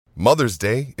Mother's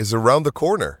Day is around the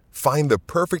corner. Find the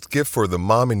perfect gift for the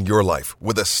mom in your life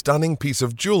with a stunning piece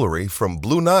of jewelry from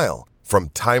Blue Nile. From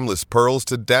timeless pearls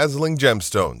to dazzling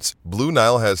gemstones, Blue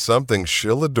Nile has something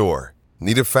she'll adore.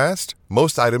 Need it fast?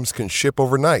 Most items can ship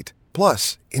overnight.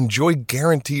 Plus, enjoy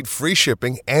guaranteed free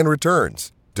shipping and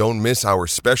returns. Don't miss our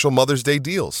special Mother's Day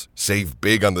deals. Save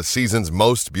big on the season's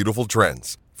most beautiful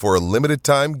trends. For a limited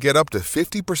time, get up to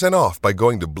 50% off by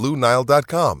going to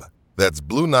BlueNile.com. That's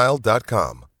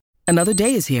BlueNile.com. Another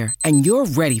day is here, and you're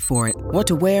ready for it. What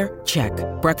to wear? Check.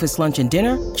 Breakfast, lunch, and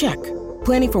dinner? Check.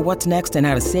 Planning for what's next and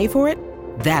how to save for it?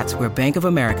 That's where Bank of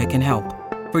America can help.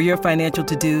 For your financial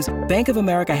to-dos, Bank of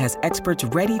America has experts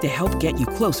ready to help get you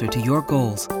closer to your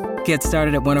goals. Get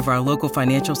started at one of our local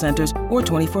financial centers or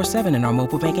 24/7 in our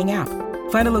mobile banking app.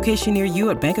 Find a location near you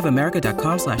at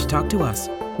bankofamerica.com/talktous.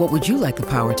 What would you like the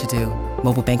power to do?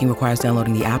 Mobile banking requires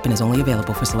downloading the app and is only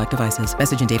available for select devices.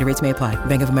 Message and data rates may apply.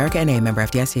 Bank of America N.A., member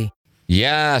FDIC.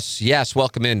 Yes.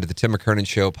 Welcome into the Tim McKernan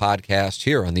Show podcast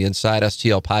here on the Inside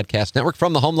STL Podcast Network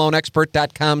from the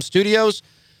HomeLoanExpert.com studios.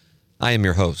 I am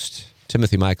your host,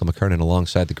 Timothy Michael McKernan,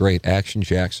 alongside the great Action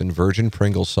Jackson, Virgin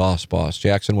Pringles Sauce Boss.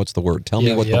 Jackson, what's the word? Tell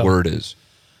me what the word is.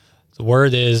 The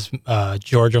word is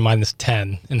Georgia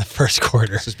 -10 in the first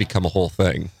quarter. This has become a whole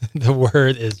thing. The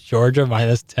word is Georgia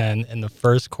 -10 in the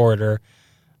first quarter.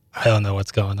 I don't know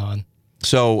what's going on.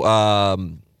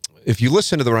 So if you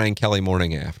listen to the Ryan Kelly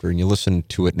Morning After and you listen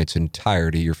to it in its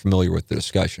entirety, you're familiar with the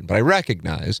discussion. But I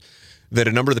recognize that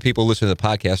a number of the people who listen to the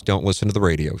podcast don't listen to the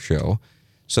radio show.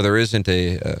 So there isn't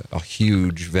a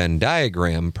huge Venn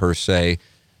diagram per se.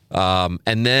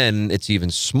 And then it's even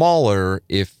smaller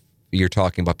if you're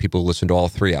talking about people who listen to all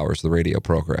 3 hours of the radio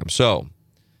program. So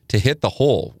to hit the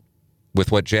hole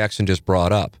with what Jackson just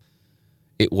brought up,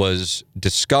 it was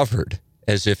discovered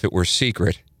as if it were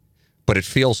secret, but it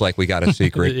feels like we got a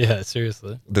secret. Yeah,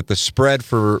 seriously. That the spread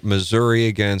for Missouri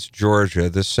against Georgia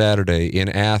this Saturday in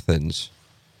Athens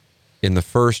in the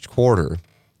first quarter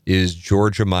is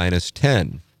Georgia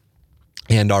 -10.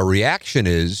 And our reaction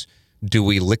is, do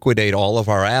we liquidate all of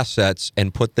our assets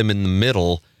and put them in the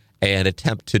middle and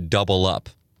attempt to double up?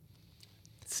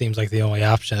 Seems like the only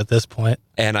option at this point.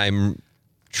 And I'm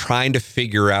trying to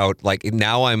figure out, like,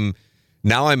 now I'm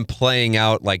playing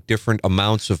out like different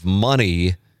amounts of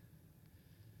money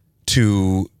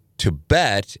to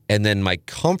bet, and then my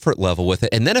comfort level with it.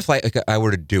 And then if I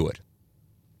were to do it,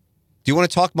 do you want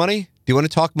to talk money? Do you want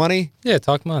to talk money? Yeah,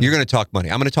 talk money. You're going to talk money.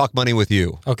 I'm going to talk money with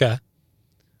you. Okay.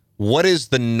 What is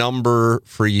the number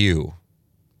for you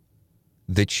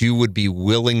that you would be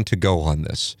willing to go on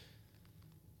this?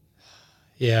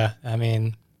 Yeah, I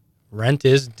mean, rent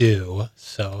is due,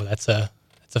 so that's a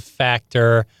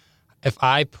factor. If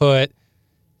I put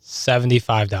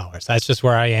 $75, that's just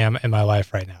where I am in my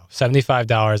life right now.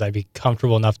 $75, I'd be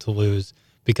comfortable enough to lose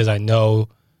because I know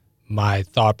my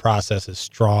thought process is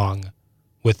strong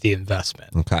with the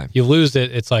investment. Okay. You lose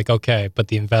it, it's like, okay, but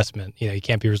the investment, you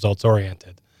can't be results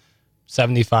oriented.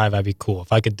 75, I'd be cool.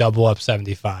 If I could double up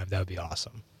 75, that would be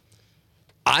awesome.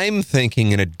 I'm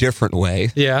thinking in a different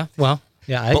way. Yeah, well,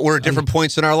 yeah. But we're at different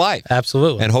points in our life.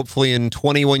 Absolutely. And hopefully in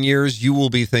 21 years, you will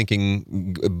be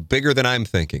thinking bigger than I'm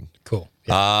thinking. Cool.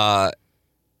 Yeah.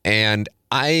 And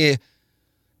I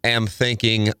am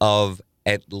thinking of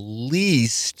at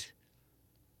least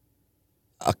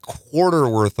a quarter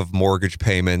worth of mortgage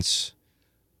payments,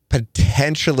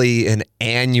 potentially an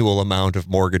annual amount of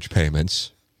mortgage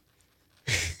payments.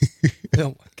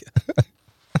 Oh my God.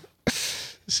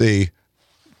 See,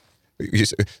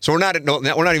 so we're not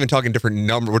even talking different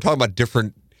number. We're talking about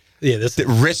different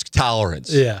risk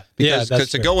tolerance. Yeah, because to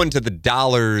true. go into the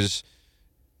dollars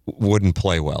wouldn't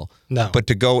play well. No, but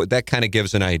to go, that kind of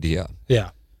gives an idea.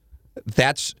 Yeah,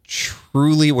 that's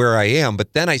truly where I am.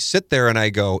 But then I sit there and I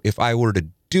go, if I were to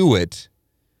do it,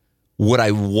 would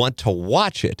I want to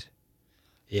watch it?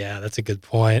 Yeah, that's a good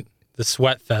point. The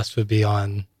sweat fest would be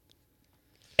on.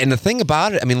 And the thing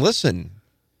about it, I mean, listen,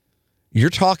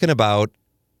 you're talking about,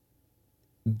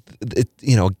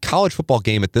 college football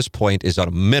game at this point is on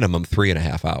a minimum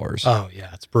 3.5 hours. Oh, yeah,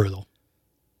 it's brutal.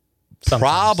 Sometimes.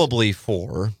 Probably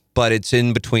 4, but it's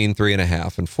in between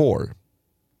 3.5 and 4.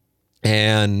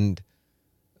 And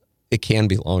it can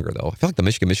be longer, though. I feel like the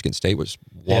Michigan State was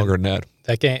longer than that.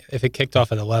 That game, if it kicked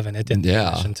off at 11, it didn't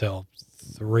finish until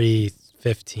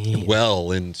 3:15.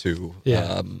 Well into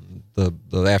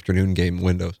the afternoon game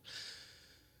windows.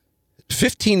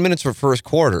 15 minutes for first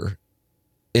quarter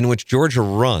in which Georgia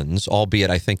runs, albeit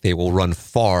I think they will run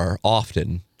far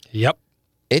often. Yep.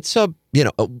 It's a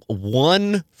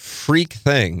one freak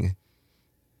thing.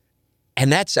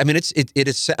 And that's, I mean, it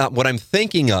is what I'm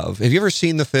thinking of. Have you ever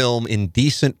seen the film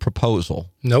Indecent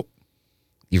Proposal? Nope.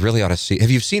 You really ought to see.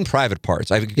 Have you seen Private Parts?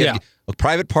 Yeah.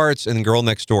 Private Parts and Girl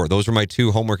Next Door. Those were my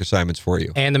 2 homework assignments for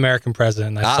you. And American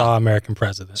President. I saw American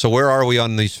President. So where are we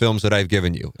on these films that I've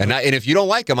given you? And if you don't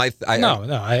like them, I would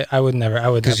never. I would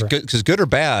never. Because good or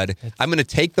bad, I'm going to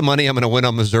take the money I'm going to win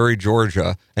on Missouri,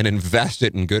 Georgia, and invest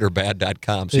it in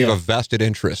goodorbad.com. So you have a vested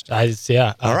interest. All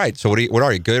right. So what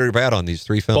are you, good or bad on these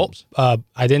 3 films? I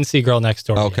didn't see Girl Next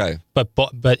Door. Okay. Yet,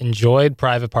 but enjoyed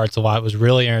Private Parts a lot. Was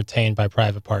really entertained by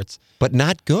Private Parts. But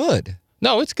not good.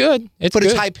 No, it's good.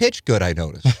 It's high pitched good. I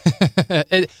noticed.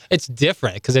 It's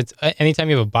different because it's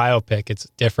anytime you have a biopic, it's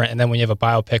different. And then when you have a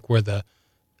biopic where the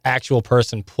actual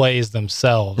person plays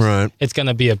themselves, right, it's going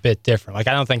to be a bit different. Like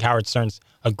I don't think Howard Stern's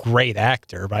a great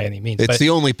actor by any means. It's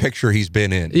the only picture he's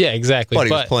been in. Yeah, exactly. But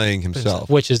he was playing himself,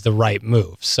 which is the right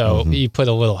move. So you put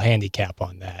a little handicap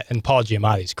on that. And Paul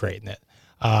Giamatti's great in it.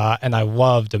 And I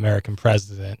loved American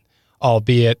President,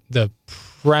 albeit the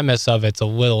premise of it's a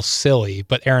little silly,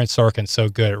 but Aaron Sorkin's so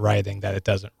good at writing that it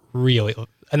doesn't really.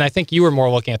 And I think you were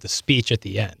more looking at the speech at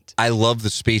the end. I love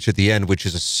the speech at the end, which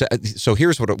is so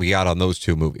here's what we got on those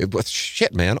 2 movies.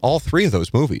 Shit, man, all 3 of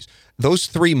those movies. Those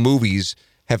 3 movies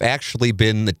have actually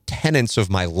been the tenets of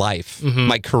my life,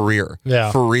 my career,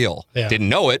 for real. Yeah. Didn't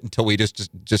know it until we just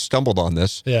stumbled on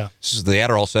this. Yeah. This is the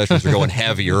Adderall sessions are going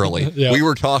heavy early. Yeah. We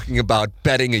were talking about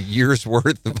betting a year's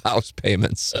worth of house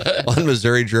payments on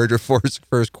Missouri, Georgia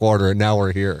first quarter, and now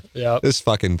we're here. Yeah. This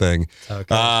fucking thing.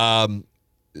 Okay.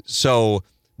 So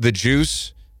the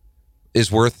juice is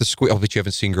worth the squeeze. Oh, but you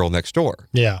haven't seen Girl Next Door.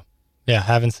 Yeah. Yeah,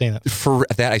 haven't seen it. For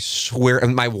that, I swear,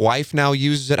 and my wife now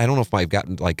uses it. I don't know if I've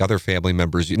gotten like other family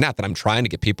members. Not that I'm trying to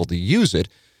get people to use it,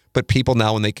 but people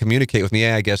now when they communicate with me,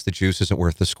 I guess the juice isn't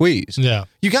worth the squeeze. Yeah.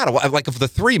 You got to, like, of the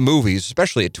 3 movies,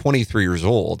 especially at 23 years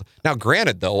old. Now,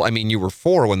 granted, though, I mean, you were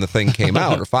 4 when the thing came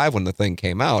out or 5 when the thing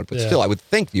came out, but still, I would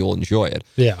think you'll enjoy it.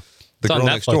 Yeah. The Girl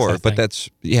Next Door, but that's,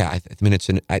 I mean,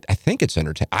 I think it's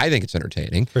entertaining. I think it's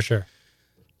entertaining. For sure.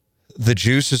 The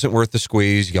juice isn't worth the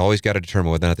squeeze. You always got to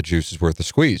determine whether or not the juice is worth the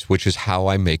squeeze, which is how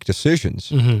I make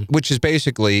decisions. Which is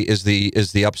basically is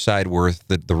the upside worth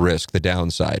the risk, the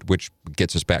downside, which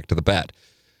gets us back to the bet.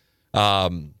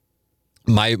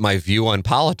 My view on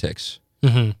politics,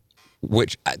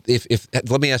 which if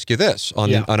let me ask you this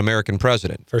on American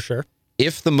President, for sure.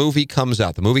 If the movie comes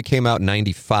out, the movie came out in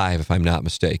 95, if I'm not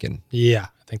mistaken. Yeah,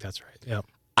 I think that's right. Yeah.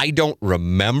 I don't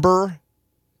remember.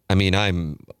 I mean,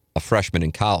 I'm a freshman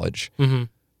in college.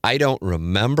 I don't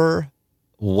remember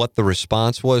what the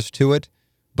response was to it,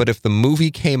 but if the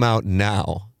movie came out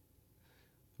now,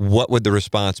 what would the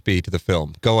response be to the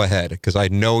film? Go ahead, because I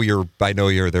know you're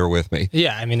there with me.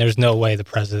 Yeah, I mean, there's no way the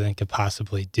president could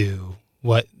possibly do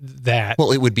what that.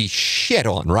 Well, it would be shit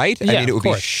on, right? Yeah, I mean, it would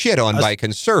be shit on by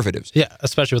conservatives. Yeah,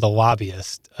 especially with a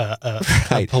lobbyist.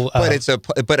 Right,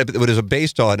 but it was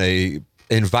based on a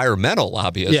environmental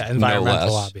lobbyist. Yeah, environmental no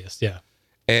less. lobbyist. Yeah.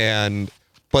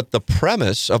 But the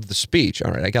premise of the speech,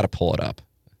 all right, I got to pull it up.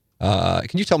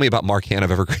 Can you tell me about Mark Hanna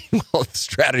of Evergreen Wealth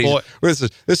Strategies? Boy, this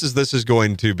is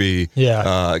going to be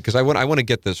because I want to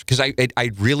get this because I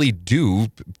really do.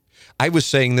 I was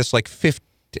saying this like 50.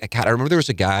 God, I remember there was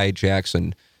a guy,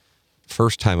 Jackson.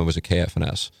 First time I was at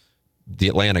KFNS, the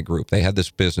Atlanta group. They had this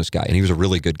business guy, and he was a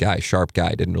really good guy, sharp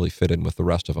guy. Didn't really fit in with the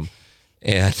rest of them,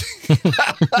 and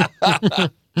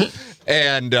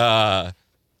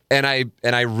and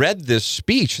I read this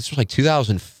speech. This was like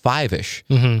 2005-ish.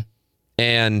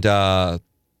 And I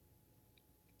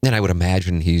would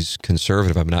imagine he's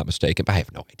conservative, if I'm not mistaken. But I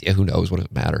have no idea. Who knows? What does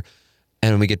it matter?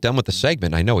 And when we get done with the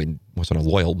segment, I know he wasn't a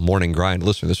loyal Morning Grind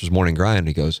listener. This was Morning Grind. And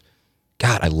he goes,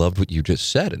 God, I loved what you just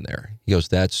said in there. He goes,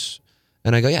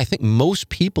 and I go, yeah, I think most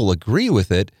people agree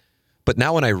with it. But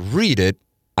now when I read it,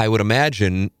 I would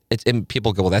imagine and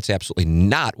people go, well, that's absolutely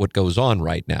not what goes on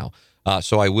right now.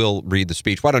 So I will read the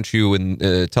speech. Why don't you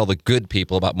tell the good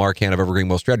people about Mark Hanna of Evergreen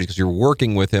Wealth Strategies, because you're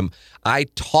working with him. I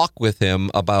talk with him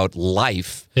about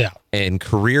life and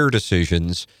career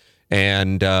decisions,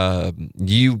 and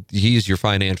he's your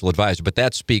financial advisor. But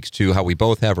that speaks to how we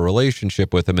both have a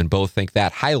relationship with him and both think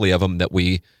that highly of him that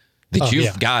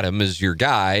you've got him as your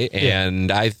guy,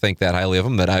 and I think that highly of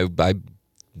him that I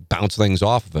bounce things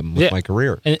off of him with my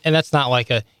career. And that's not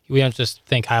like we don't just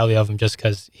think highly of him just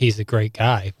because he's a great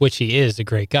guy, which he is a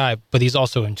great guy, but he's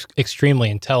also extremely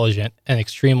intelligent and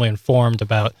extremely informed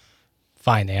about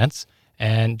finance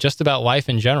and just about life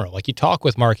in general. Like you talk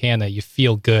with Mark Hanna, you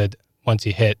feel good once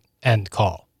you hit end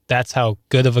call. That's how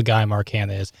good of a guy Mark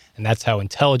Hanna is, and that's how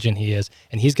intelligent he is.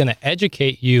 And he's going to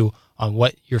educate you on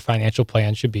what your financial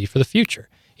plan should be for the future.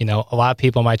 You know, a lot of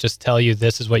people might just tell you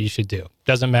this is what you should do.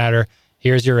 Doesn't matter.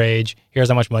 Here's your age. Here's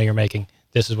how much money you're making.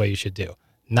 This is what you should do.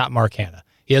 Not Mark Hanna.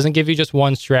 He doesn't give you just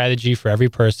one strategy for every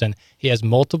person. He has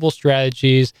multiple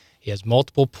strategies. He has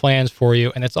multiple plans for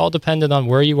you, and it's all dependent on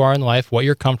where you are in life, what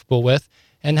you're comfortable with,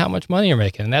 and how much money you're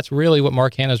making. And that's really what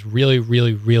Mark Hanna is really,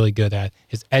 really, really good at,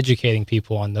 is educating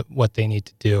people on what they need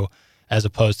to do as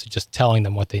opposed to just telling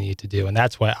them what they need to do. And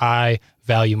that's why I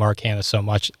value Mark Hanna so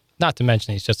much, not to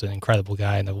mention he's just an incredible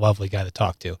guy and a lovely guy to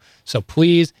talk to. So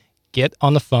please get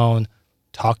on the phone,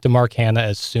 talk to Mark Hanna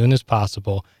as soon as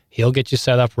possible. He'll get you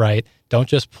set up right. Don't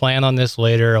just plan on this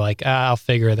later, like, I'll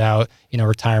figure it out.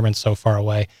 Retirement's so far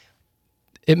away.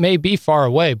 It may be far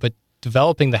away, but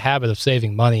developing the habit of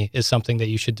saving money is something that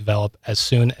you should develop as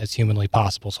soon as humanly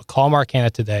possible. So call Mark Hanna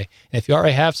today. And if you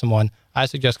already have someone, I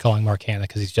suggest calling Mark Hanna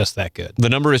because he's just that good. The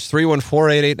number is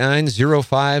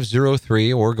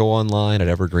 314-889-0503 or go online at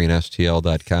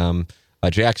evergreenstl.com.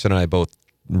 Jackson and I both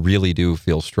really do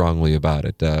feel strongly about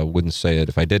it. Wouldn't say it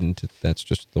if I didn't. That's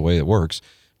just the way it works.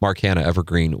 Mark Hanna,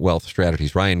 Evergreen Wealth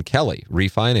Strategies. Ryan Kelly,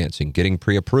 refinancing, getting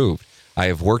pre-approved. I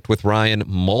have worked with Ryan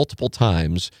multiple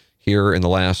times here in the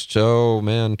last,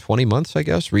 20 months, I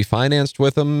guess. Refinanced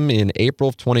with him in April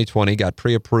of 2020, got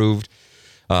pre-approved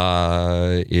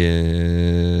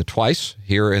twice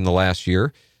here in the last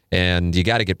year. And you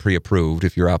got to get pre-approved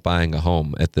if you're out buying a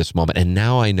home at this moment. And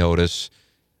now I notice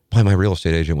why my real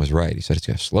estate agent was right. He said it's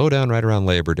going to slow down right around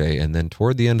Labor Day, and then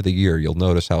toward the end of the year, you'll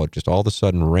notice how it just all of a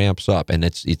sudden ramps up. And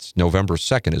it's November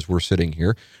 2nd as we're sitting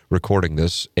here recording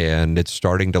this, and it's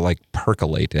starting to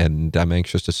percolate. And I'm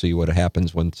anxious to see what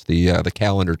happens once the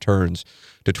calendar turns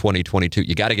to 2022.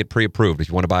 You got to get pre-approved if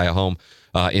you want to buy a home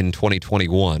in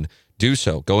 2021. Do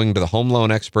so. Going to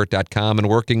thehomeloanexpert.com and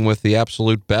working with the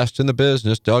absolute best in the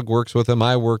business. Doug works with him.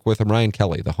 I work with him. Ryan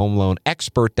Kelly.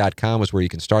 Thehomeloanexpert.com is where you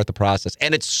can start the process.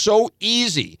 And it's so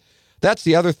easy. That's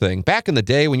the other thing. Back in the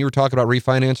day when you were talking about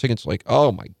refinancing, it's like,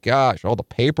 oh my gosh, all the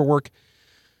paperwork.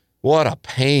 What a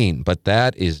pain. But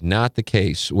that is not the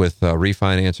case with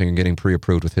refinancing and getting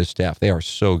pre-approved with his staff. They are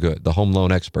so good.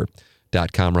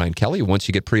 Thehomeloanexpert.com. Ryan Kelly. Once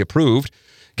you get pre-approved,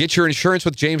 get your insurance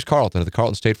with James Carlton of the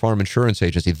Carlton State Farm Insurance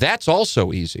Agency. That's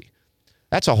also easy.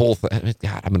 That's a whole thing.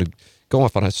 God, I'm going to go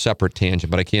off on a separate tangent,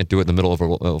 but I can't do it in the middle of a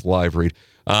live read.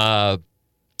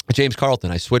 James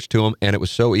Carlton, I switched to him, and it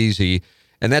was so easy.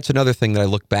 And that's another thing that I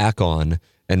look back on,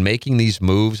 and making these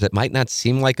moves that might not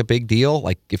seem like a big deal.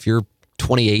 Like if you're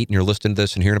 28 and you're listening to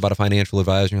this and hearing about a financial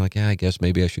advisor, and you're like, yeah, I guess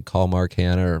maybe I should call Mark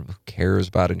Hanna, or who cares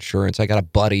about insurance? I got a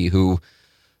buddy who,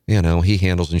 he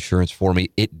handles insurance for me.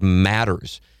 It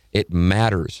matters. It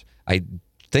matters. I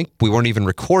think we weren't even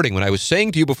recording when I was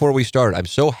saying to you before we started, I'm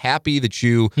so happy that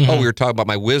you, we were talking about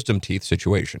my wisdom teeth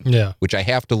situation, which I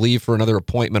have to leave for another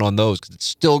appointment on those because it's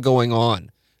still going on.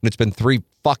 And it's been 3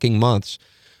 fucking months.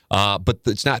 But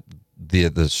it's not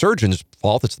the surgeon's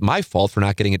fault. It's my fault for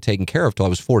not getting it taken care of till I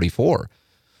was 44.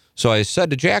 So I said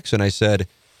to Jackson, I said,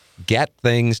 get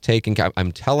things taken care of.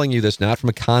 I'm telling you this not from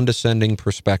a condescending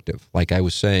perspective. Like I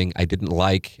was saying, I didn't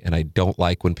like and I don't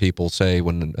like when people say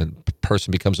when a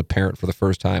person becomes a parent for the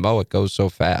first time, oh, it goes so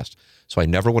fast. So I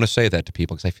never want to say that to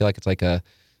people because I feel like it's like I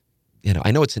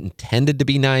know it's intended to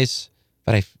be nice,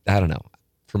 but I don't know.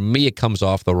 For me, it comes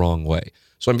off the wrong way.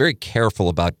 So I'm very careful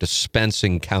about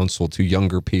dispensing counsel to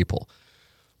younger people.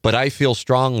 But I feel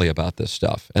strongly about this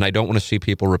stuff, and I don't want to see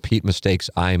people repeat mistakes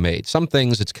I made. Some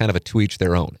things, it's kind of a to each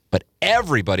their own. But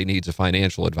everybody needs a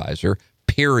financial advisor,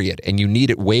 period. And you need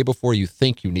it way before you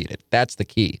think you need it. That's the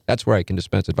key. That's where I can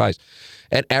dispense advice.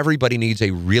 And everybody needs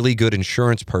a really good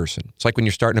insurance person. It's like when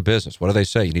you're starting a business. What do they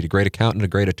say? You need a great accountant and a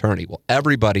great attorney. Well,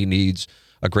 everybody needs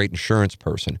a great insurance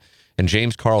person. And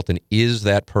James Carlton is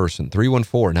that person.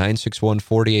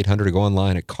 314-961-4800 to go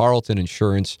online at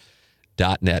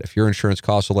carltoninsurance.net. If your insurance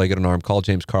costs a leg and an arm, call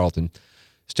James Carlton,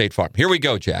 State Farm. Here we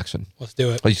go, Jackson. Let's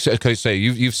do it. Okay, say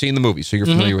you've seen the movie, so you're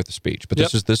familiar with the speech. But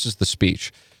this is the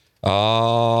speech.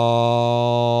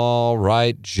 All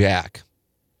right, Jack.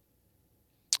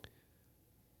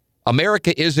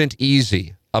 America isn't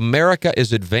easy. America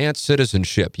is advanced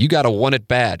citizenship. You got to want it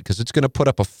bad because it's going to put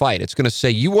up a fight. It's going to say,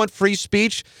 you want free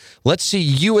speech? Let's see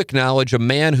you acknowledge a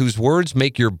man whose words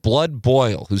make your blood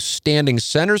boil, who's standing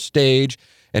center stage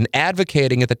and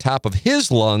advocating at the top of his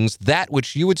lungs that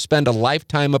which you would spend a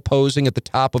lifetime opposing at the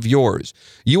top of yours.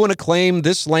 You want to claim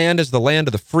this land as the land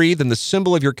of the free, then the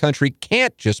symbol of your country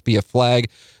can't just be a flag.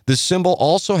 The symbol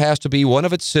also has to be one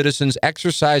of its citizens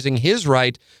exercising his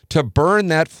right to burn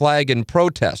that flag in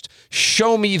protest.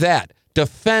 Show me that.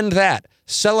 Defend that.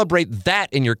 Celebrate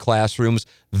that in your classrooms.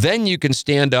 Then you can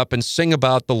stand up and sing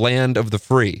about the land of the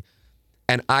free.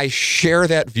 And I share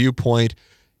that viewpoint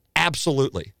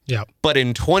absolutely. Yeah. But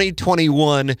in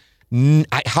 2021,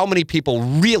 how many people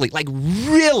really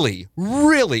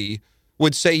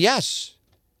would say, yes,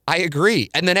 I agree.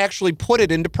 And then actually put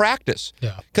it into practice.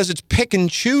 Yeah. Because it's pick and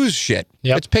choose shit.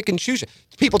 Yep. It's pick and choose shit.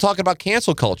 It's people talking about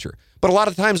cancel culture. But a lot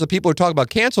of times the people who talk about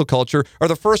cancel culture are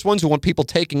the first ones who want people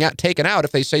taken out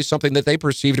if they say something that they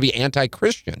perceive to be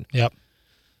anti-Christian. Yep.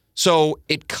 So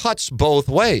it cuts both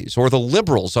ways. Or the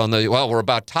liberals on the, well, we're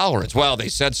about tolerance. Well, they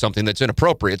said something that's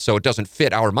inappropriate, so it doesn't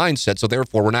fit our mindset, so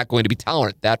therefore we're not going to be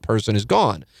tolerant. That person is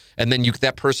gone. And then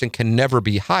that person can never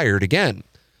be hired again.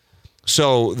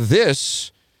 So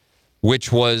this,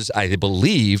 which was, I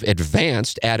believe,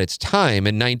 advanced at its time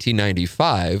in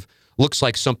 1995, looks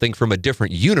like something from a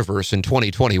different universe in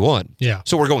 2021. Yeah.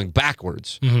 So we're going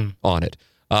backwards on it.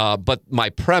 But my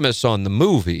premise on the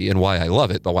movie and why I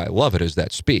love it is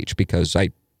that speech, because I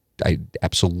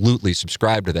absolutely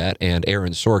subscribe to that, and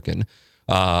Aaron Sorkin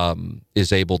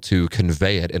is able to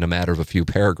convey it in a matter of a few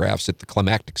paragraphs at the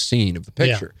climactic scene of the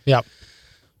picture. Yeah.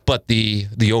 But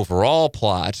the overall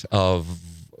plot of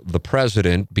the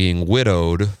president being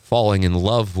widowed, falling in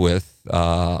love with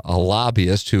a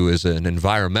lobbyist who is an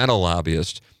environmental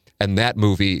lobbyist, and that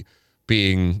movie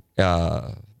being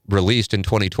released in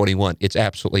 2021, it's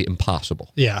absolutely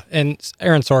impossible. Yeah, and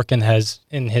Aaron Sorkin has,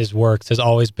 in his works, has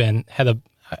always had a,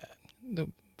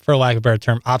 for lack of a better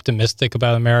term, optimistic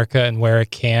about America and where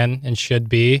it can and should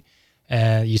be.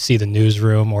 And you see The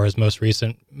Newsroom, or his most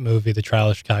recent movie, The Trial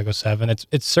of Chicago 7.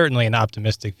 It's certainly an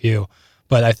optimistic view,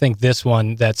 but I think this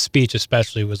one, that speech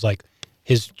especially, was like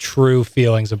his true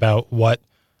feelings about what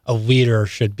a leader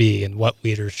should be and what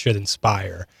leaders should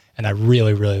inspire. And I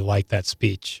really, really like that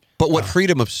speech. But what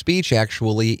freedom of speech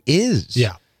actually is.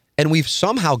 Yeah. And we've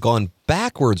somehow gone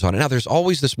backwards on it. Now, there's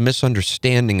always this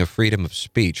misunderstanding of freedom of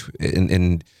speech.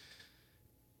 And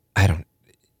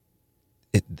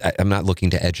I'm not looking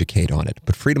to educate on it,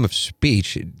 but freedom of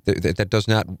speech, that does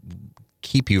not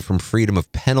keep you from freedom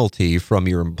of penalty from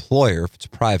your employer if it's a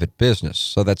private business.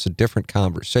 So that's a different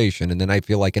conversation. And then I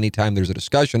feel like anytime there's a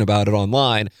discussion about it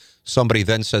online, somebody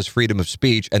then says freedom of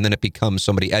speech, and then it becomes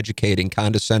somebody educating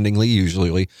condescendingly,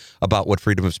 usually, about what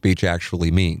freedom of speech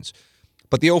actually means.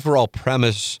 But the overall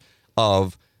premise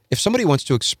of, if somebody wants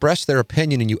to express their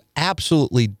opinion and you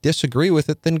absolutely disagree with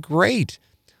it, then great.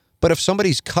 But if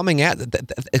somebody's coming at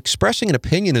expressing an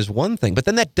opinion is one thing, but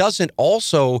then that doesn't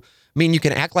also mean you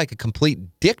can act like a complete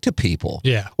dick to people.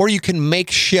 Yeah. Or you can make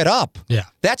shit up. Yeah.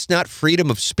 That's not freedom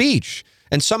of speech.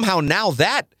 And somehow now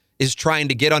that is trying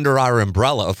to get under our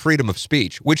umbrella of freedom of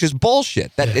speech, which is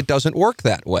bullshit. That It doesn't work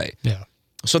that way. Yeah.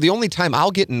 So the only time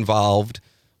I'll get involved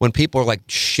when people are like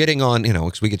shitting on,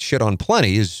 because we get shit on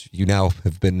plenty, as you now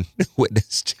have been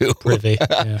witness to. Privy.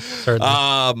 Yeah, certainly.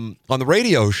 On the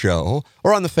radio show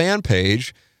or on the fan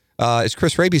page, as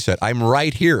Chris Raby said, I'm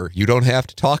right here. You don't have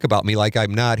to talk about me like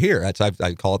I'm not here.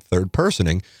 I call it third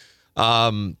personing.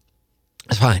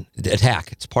 It's fine.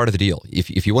 Attack. It's part of the deal.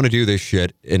 If you want to do this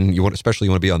shit, and especially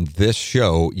you want to be on this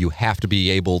show, you have to be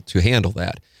able to handle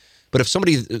that. But if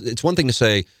it's one thing to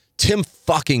say, Tim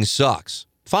fucking sucks.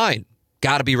 Fine.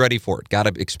 Got to be ready for it. Got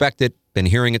to expect it. Been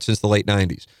hearing it since the late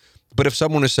 90s. But if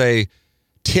someone to say,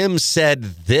 Tim said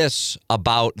this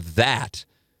about that,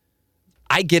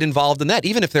 I get involved in that,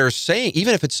 even if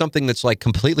it's something that's like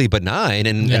completely benign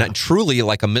and truly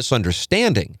like a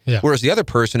misunderstanding. Yeah. Whereas the other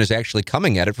person is actually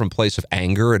coming at it from a place of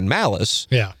anger and malice.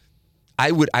 Yeah.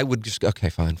 I would just, okay,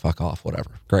 fine, fuck off, whatever.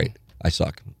 Great. I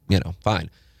suck. Fine.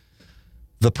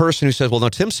 The person who says, well, no,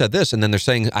 Tim said this, and then they're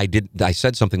saying I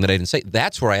said something that I didn't say,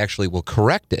 that's where I actually will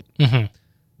correct it. Mm-hmm.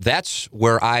 That's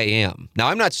where I am. Now,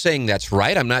 I'm not saying that's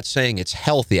right. I'm not saying it's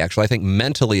healthy, actually. I think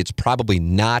mentally it's probably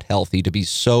not healthy to be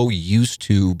so used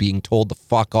to being told to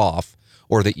fuck off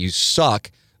or that you suck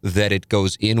that it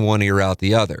goes in one ear out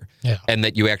the other. Yeah. And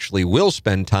that you actually will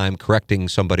spend time correcting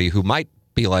somebody who might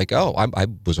be like, oh, I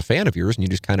was a fan of yours and you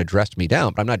just kind of dressed me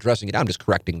down. But I'm not dressing you down. I'm just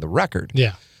correcting the record.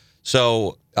 Yeah.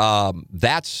 So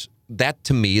that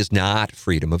to me is not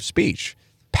freedom of speech.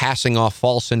 Passing off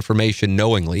false information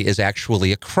knowingly is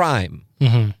actually a crime.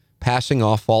 Mm-hmm. Passing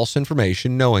off false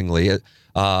information knowingly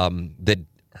that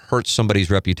hurts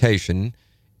somebody's reputation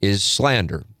is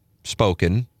slander,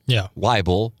 spoken,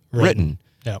 libel, written.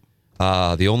 Yeah.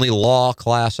 The only law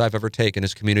class I've ever taken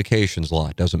is communications law.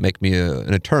 It doesn't make me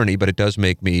an attorney, but it does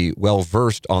make me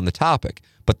well-versed on the topic.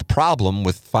 But the problem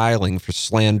with filing for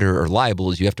slander or libel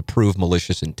is you have to prove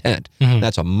malicious intent. Mm-hmm.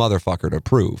 That's a motherfucker to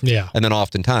prove. Yeah. And then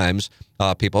oftentimes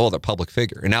people, they're public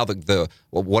figure. And now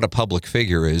what a public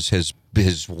figure has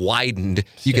widened.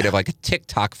 You could have like a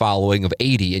TikTok following of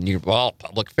 80 and you're,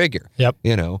 public figure. Yep.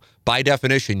 By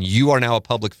definition, you are now a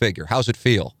public figure. How's it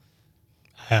feel?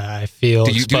 I feel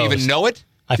Do you even know it?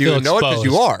 I do you feel even know it because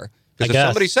you are? Because if guess.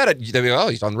 somebody said it, they'd be,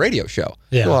 he's on the radio show.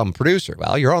 Yeah. Well, I'm a producer.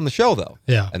 Well, you're on the show, though.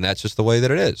 Yeah. And that's just the way that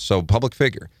it is. So public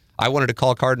figure. I wanted to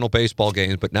call Cardinal baseball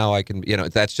games, but now I can,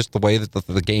 that's just the way that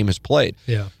the game is played.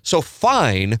 Yeah. So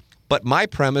fine, but my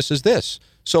premise is this.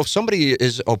 So if somebody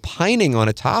is opining on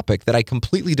a topic that I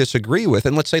completely disagree with,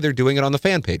 and let's say they're doing it on the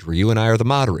fan page where you and I are the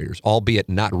moderators, albeit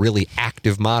not really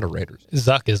active moderators.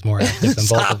 Zuck is more active than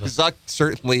both of us. Zuck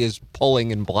certainly is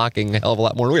pulling and blocking a hell of a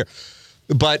lot more than we are.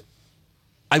 But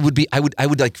I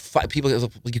would like people,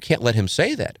 you can't let him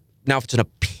say that. Now, if it's an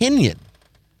opinion,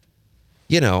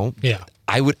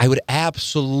 I would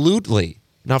absolutely.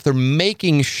 Now, if they're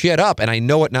making shit up and I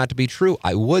know it not to be true,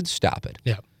 I would stop it.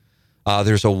 Yeah.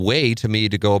 There's a way to me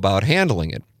to go about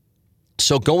handling it.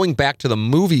 So going back to the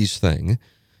movies thing,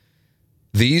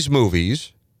 these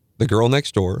movies, The Girl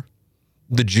Next Door,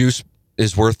 The Juice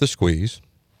is Worth the Squeeze,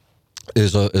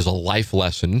 is a life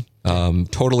lesson,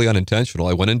 totally unintentional.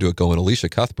 I went into it going, Alicia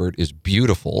Cuthbert is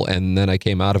beautiful, and then I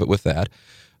came out of it with that.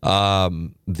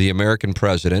 The American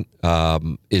President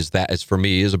is for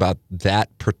me is about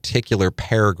that particular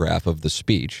paragraph of the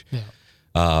speech.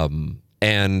 Yeah.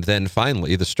 And then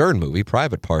finally, the Stern movie,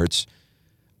 Private Parts,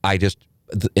 and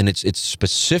it's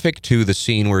specific to the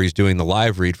scene where he's doing the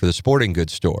live read for the sporting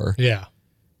goods store. Yeah.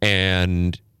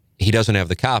 And he doesn't have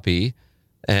the copy,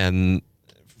 and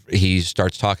he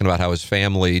starts talking about how his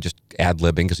family, just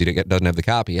ad-libbing because he doesn't have the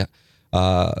copy,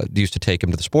 used to take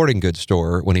him to the sporting goods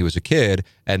store when he was a kid,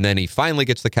 and then he finally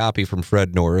gets the copy from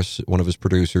Fred Norris, one of his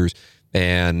producers,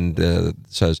 and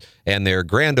says, and their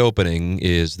grand opening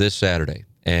is this Saturday.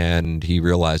 And he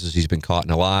realizes he's been caught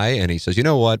in a lie, and he says, you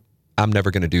know what? I'm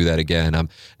never going to do that again.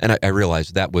 And I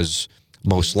realized that was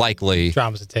most likely...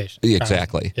 Dramatization.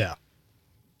 Exactly. Yeah.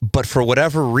 But for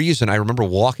whatever reason, I remember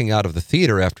walking out of the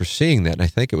theater after seeing that, and I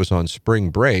think it was on spring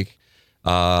break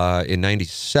in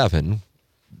 97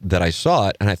 that I saw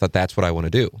it, and I thought, that's what I want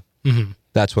to do. Mm-hmm.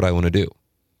 That's what I want to do.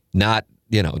 Not,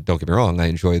 don't get me wrong, I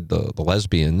enjoyed the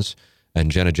lesbians and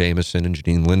Jenna Jameson and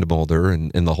Janine Lindemulder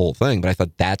and the whole thing, but I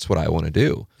thought that's what I want to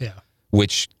do. Yeah.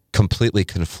 Which completely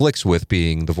conflicts with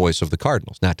being the voice of the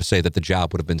Cardinals. Not to say that the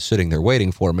job would have been sitting there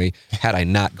waiting for me had I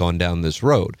not gone down this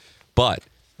road. But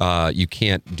you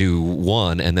can't do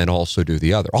one and then also do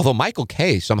the other. Although Michael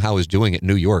Kay somehow is doing it in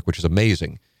New York, which is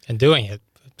amazing. And doing it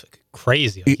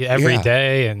crazy every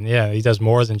day. And he does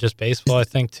more than just baseball, I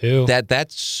think, too.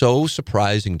 That's so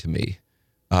surprising to me.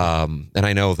 And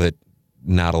I know that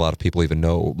not a lot of people even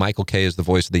know Michael Kay is the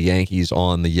voice of the Yankees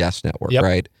on the Yes Network,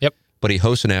 right? Yep. But he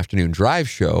hosts an afternoon drive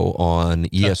show on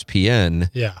ESPN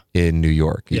in New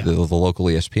York, the local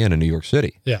ESPN in New York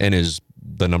City, and is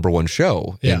the number one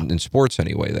show in sports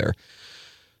anyway there.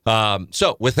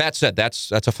 So with that said,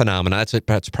 that's a phenomenon.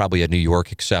 That's probably a New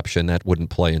York exception that wouldn't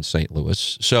play in St.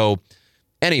 Louis. So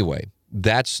anyway,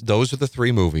 those are the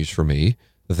three movies for me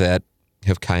that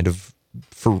have kind of,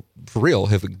 for real,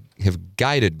 have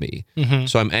guided me. Mm-hmm.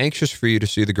 So I'm anxious for you to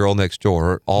see The Girl Next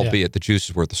Door, albeit The Juice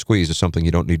is Worth the Squeeze is something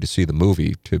you don't need to see the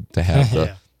movie to have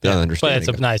the understanding. But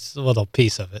it's a nice little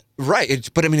piece of it. Right.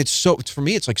 For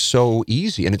me, it's like so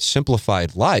easy, and it's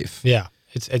simplified life. Yeah.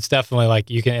 It's definitely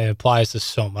like it applies to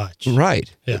so much.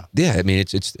 Right. Yeah. Yeah. I mean,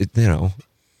 it's it's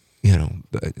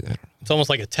almost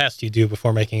like a test you do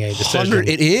before making a decision.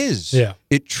 It is. Yeah.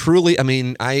 It truly. I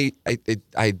mean, I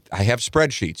have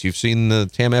spreadsheets. You've seen the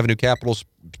Tam Avenue Capital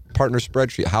Partner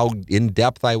spreadsheet. How in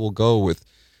depth I will go with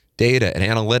data and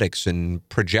analytics and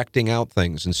projecting out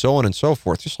things and so on and so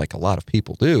forth, just like a lot of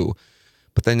people do.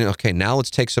 But then, okay, now let's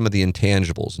take some of the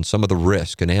intangibles and some of the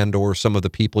risk and or some of the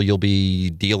people you'll be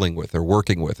dealing with or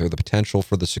working with or the potential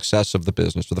for the success of the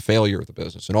business or the failure of the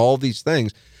business and all of these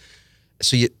things.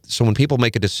 So when people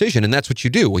make a decision, and that's what you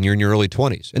do when you're in your early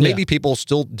 20s, and maybe people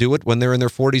still do it when they're in their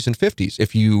 40s and 50s.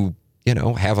 If you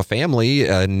have a family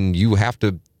and you have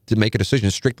to make a decision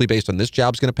strictly based on this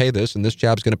job's going to pay this and this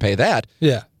job's going to pay that,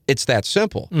 it's that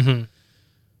simple. Mm-hmm.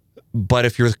 But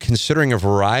if you're considering a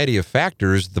variety of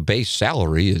factors, the base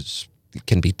salary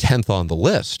can be 10th on the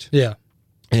list. Yeah.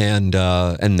 And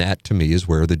that to me is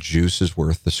where the juice is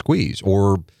worth the squeeze.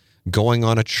 Or going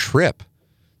on a trip.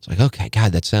 It's like, okay,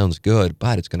 God, that sounds good,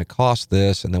 but it's going to cost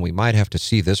this, and then we might have to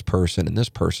see this person, and this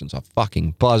person's a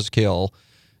fucking buzzkill.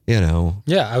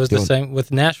 Yeah, I was the same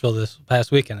with Nashville this past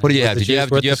weekend. What do you have? Did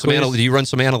you run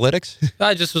some analytics?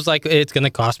 I just was like, it's going to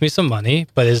cost me some money,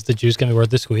 but is the juice going to be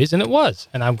worth the squeeze? And it was.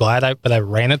 And I'm glad I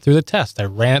ran it through the test. I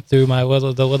ran it through my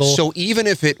little. So even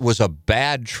if it was a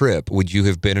bad trip, would you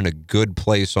have been in a good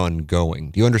place on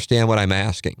going? Do you understand what I'm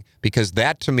asking? Because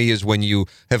that to me is when you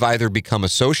have either become a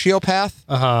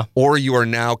sociopath or you are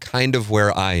now kind of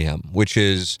where I am, which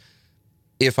is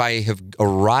if I have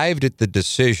arrived at the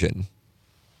decision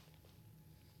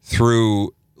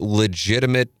through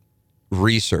legitimate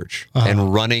research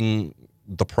and running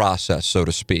the process, so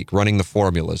to speak, running the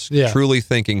formulas, Yeah. truly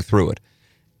thinking through it,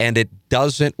 and it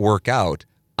doesn't work out,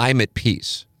 I'm at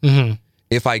peace. Mm-hmm.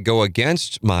 If I go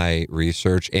against my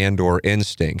research and or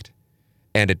instinct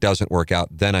and it doesn't work out,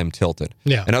 then I'm tilted.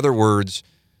 Yeah. In other words,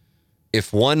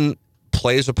 if one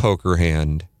plays a poker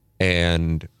hand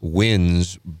and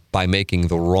wins by making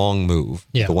the wrong move,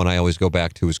 Yeah. the one I always go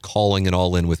back to is calling it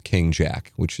all in with King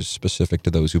Jack, which is specific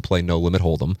to those who play no limit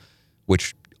hold'em,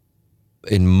 which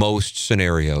in most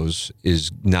scenarios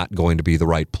is not going to be the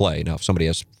right play. Now, if somebody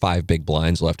has 5 big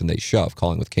blinds left and they shove,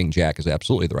 calling with King Jack is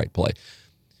absolutely the right play.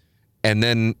 And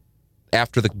then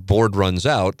after the board runs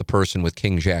out, the person with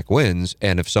King Jack wins.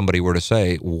 And if somebody were to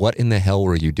say, what in the hell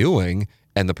were you doing?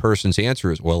 And the person's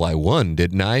answer is, well, I won,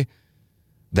 didn't I?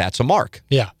 That's a mark.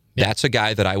 Yeah. That's a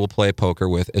guy that I will play poker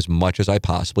with as much as I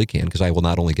possibly can, because I will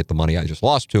not only get the money I just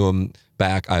lost to him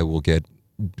back, I will get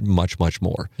much, much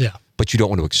more. Yeah. But you don't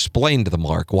want to explain to the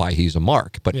mark why he's a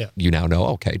mark. But Yeah. you now know,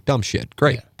 okay, dumb shit.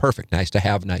 Great. Yeah. Perfect. Nice to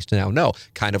have, nice to now know.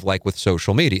 Kind of like with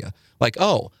social media. Like,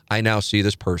 oh, I now see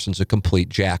this person's a complete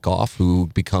jack off who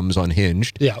becomes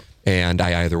unhinged. Yeah. And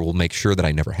I either will make sure that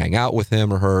I never hang out with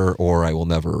him or her, or I will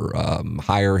never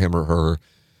hire him or her.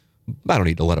 I don't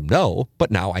need to let him know,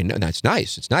 but now I know. That's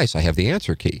nice. It's nice. I have the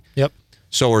answer key. Yep.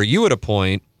 So are you at a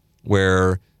point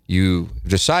where you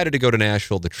decided to go to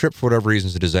Nashville, the trip for whatever reason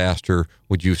is a disaster?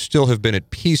 Would you still have been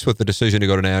at peace with the decision to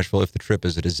go to Nashville if the trip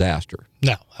is a disaster?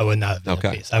 No, I would not have been Okay.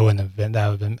 at peace. I wouldn't have been. That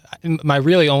would have been my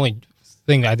really only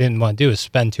thing I didn't want to do is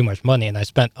spend too much money, and I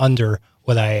spent under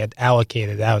what I had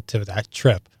allocated out to that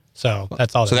trip. So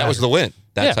that's all. So that was the win.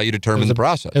 That's Yeah. how you determine the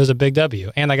process. It was a big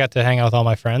W, and I got to hang out with all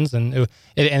my friends. And and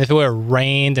if it would have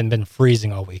rained and been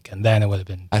freezing all weekend, then it would have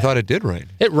been. I thought it did rain.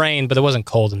 It rained, but it wasn't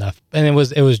cold enough, and it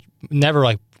was never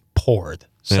like poured.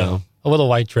 So Yeah. a little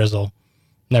light drizzle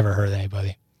never hurt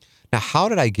anybody. Now, how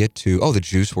did I get to, the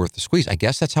juice worth the squeeze? I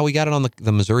guess that's how we got it on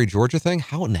the Missouri-Georgia thing.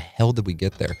 How in the hell did we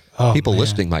get there? Oh, People man.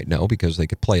 listening might know because they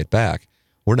could play it back.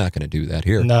 We're not going to do that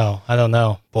here. No, I don't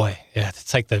know. Boy, yeah,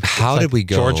 it's like How did we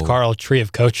go? George Carl tree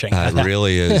of coaching. It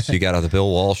really is. You got out of the Bill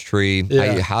Walsh tree.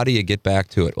 Yeah. How do you get back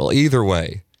to it? Well, either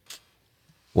way,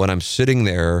 when I'm sitting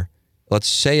there, let's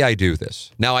say I do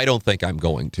this. Now, I don't think I'm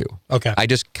going to. Okay. I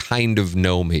just kind of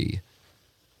know me.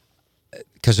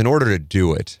 Because in order to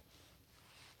do it,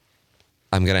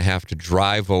 I'm going to have to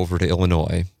drive over to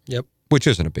Illinois, Yep. which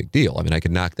isn't a big deal. I mean, I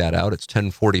could knock that out. It's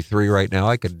 10:43 right now.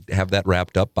 I could have that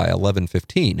wrapped up by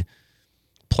 11:15.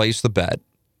 Place the bet.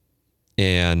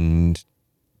 And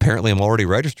apparently I'm already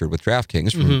registered with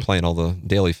DraftKings from playing all the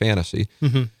daily fantasy.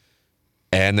 Mm-hmm.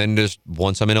 And then just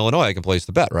once I'm in Illinois, I can place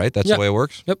the bet, right? That's Yep. the way it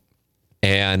works? Yep.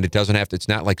 And it doesn't have to, it's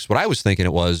not like what I was thinking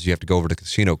it was. You have to go over to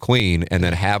Casino Queen and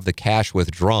then have the cash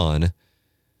withdrawn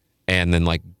and then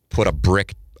like put a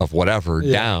brick of whatever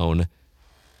down.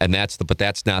 And but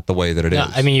that's not the way that it is. No,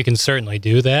 I mean, you can certainly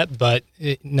do that, but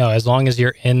no, as long as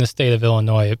you're in the state of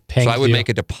Illinois, it pings so I would you. make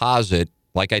a deposit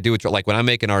like I do with, like when I'm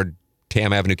making our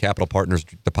Tam Avenue Capital Partners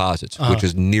deposits, which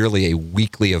is nearly a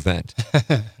weekly event.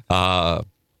 I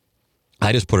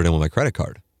just put it in with my credit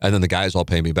card and then the guys all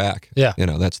pay me back. Yeah.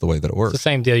 That's the way that it works. It's the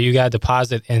same deal. You got to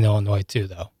deposit in Illinois too,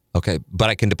 though. Okay, but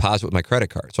I can deposit with my credit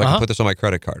card. So I can put this on my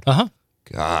credit card. Uh-huh.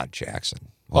 God, Jackson.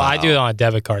 Well, I Wow. do it on a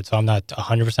debit card, so I'm not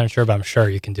 100% sure, but I'm sure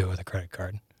you can do it with a credit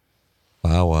card.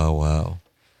 Wow.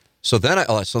 So then,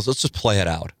 so let's just play it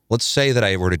out. Let's say that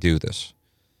I were to do this.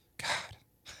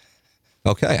 God.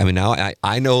 Okay, I mean, now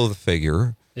I know the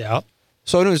figure. Yeah.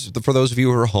 So it is, for those of you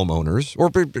who are homeowners,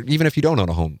 or even if you don't own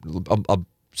a home,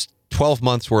 12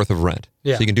 months worth of rent.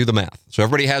 Yeah. So you can do the math. So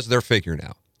everybody has their figure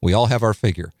now. We all have our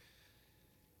figure.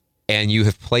 And you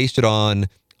have placed it on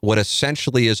what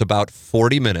essentially is about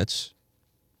 40 minutes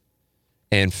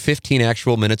and 15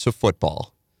 actual minutes of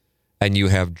football. And you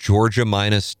have Georgia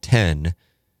minus 10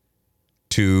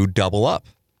 to double up.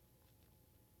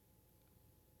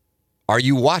 Are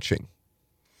you watching?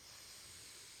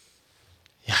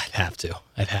 Yeah, I'd have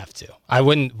to. I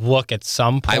wouldn't look at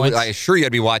some points. I assure you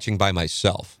I'd be watching by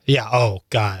myself. Yeah. Oh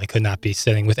God, I could not be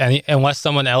sitting with unless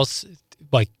someone else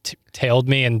like tailed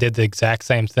me and did the exact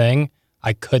same thing.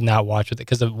 I could not watch with it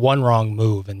because of one wrong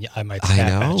move and I might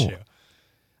snap at you.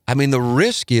 I mean, the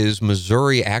risk is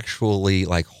Missouri actually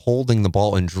like holding the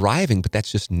ball and driving, but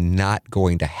that's just not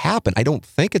going to happen. I don't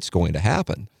think it's going to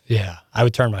happen. Yeah, I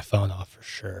would turn my phone off for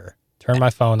sure. Turn my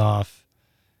phone off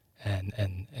and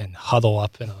huddle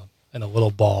up in a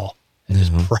little ball and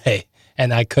just pray.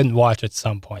 And I couldn't watch at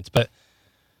some points, but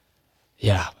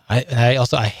yeah,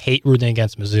 I hate rooting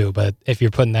against Mizzou, but if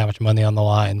you're putting that much money on the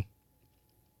line,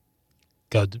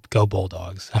 go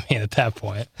Bulldogs. I mean, at that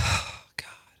point.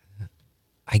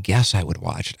 I guess I would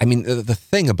watch it. I mean, the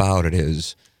thing about it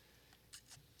is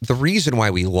the reason why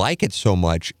we like it so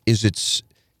much is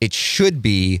it should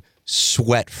be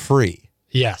sweat-free.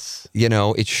 Yes.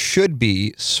 It should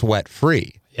be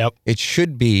sweat-free. Yep. It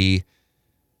should be,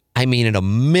 at a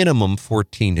minimum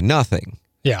 14-0.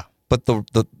 Yeah. But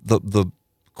the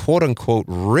quote-unquote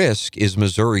risk is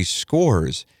Missouri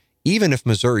scores. Even if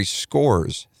Missouri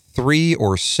scores 3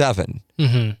 or 7,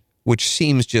 which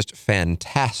seems just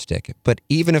fantastic, but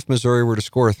even if Missouri were to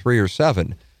score 3 or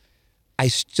 7, I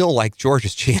still like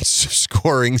Georgia's chance of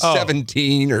scoring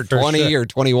 17 or 20 or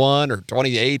 21 or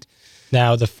 28.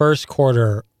 Now, the first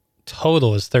quarter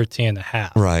total is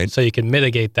 13.5. Right. So you can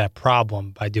mitigate that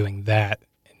problem by doing that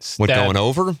instead. What, going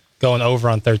over? Going over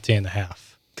on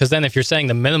 13.5. Because then if you're saying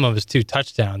the minimum is 2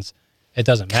 touchdowns, it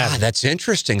doesn't matter. God, that's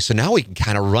interesting. So now we can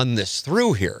kind of run this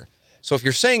through here. So if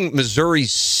you're saying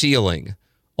Missouri's ceiling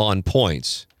on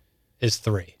points is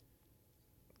 3.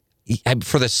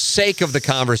 For the sake of the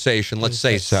conversation, let's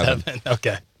say 7.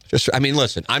 Okay.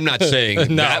 Listen, I'm not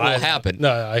saying that will happen.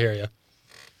 No, I hear you.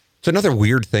 It's another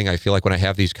weird thing I feel like when I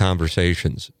have these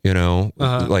conversations, like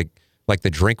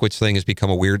the Drinkwitz thing has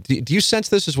become a weird. Do you sense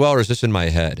this as well, or is this in my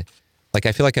head? Like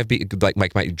I feel like my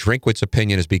Drinkwitz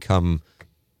opinion has become.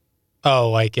 Oh,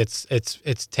 like it's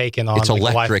taken on. It's like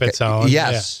electric. Life its own.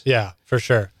 Yes. Yeah, for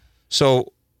sure.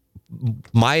 So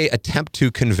my attempt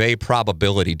to convey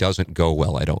probability doesn't go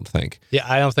well, I don't think. Yeah,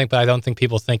 I don't think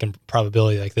people think in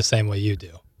probability like the same way you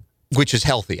do. Which is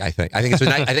healthy, I think. I think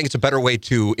it's a better way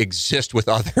to exist with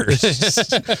others.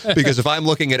 Because if I'm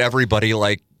looking at everybody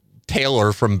like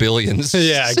Taylor from Billions.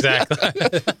 Yeah, exactly.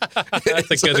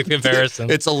 That's a good comparison.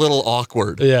 It's a little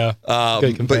awkward. Yeah.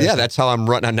 But yeah, that's how I'm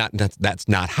running. That's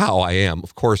not how I am.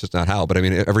 Of course, it's not how. But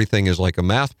everything is like a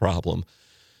math problem.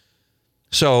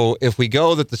 So if we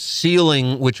go that the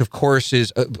ceiling, which of course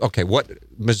is, what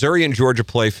Missouri and Georgia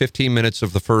play 15 minutes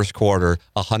of the first quarter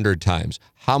 100 times.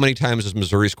 How many times does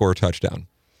Missouri score a touchdown?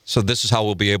 So this is how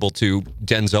we'll be able to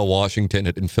Denzel Washington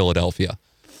in Philadelphia.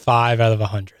 5 out of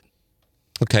 100.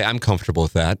 Okay, I'm comfortable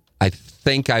with that. I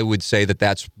think I would say that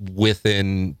that's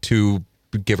within 2,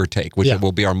 give or take, which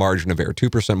will be our margin of error,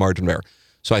 2% margin of error.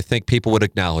 So I think people would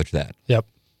acknowledge that. Yep.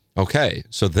 Okay,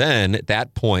 so then at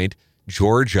that point,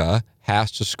 Georgia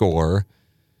has to score.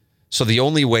 So the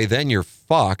only way then you're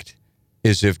fucked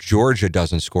is if Georgia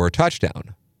doesn't score a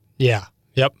touchdown. Yeah.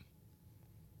 Yep.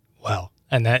 Well,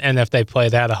 and if they play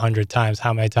that 100 times,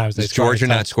 how many times does Georgia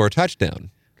not score a touchdown?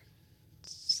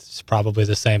 It's probably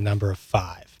the same number of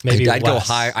 5. Maybe I'd less. go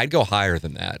high. I'd go higher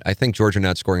than that. I think Georgia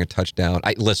not scoring a touchdown.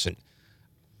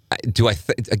 Do I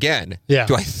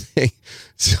think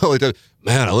so?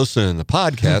 Man, I listen to the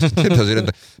podcast. Tim does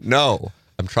it. No.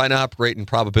 I'm trying to operate in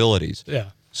probabilities.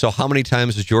 Yeah. So how many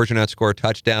times does Georgia not score a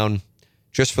touchdown?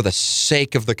 Just for the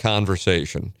sake of the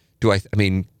conversation.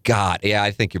 God, yeah,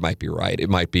 I think you might be right. It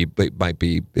might be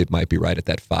right at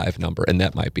that 5 number, and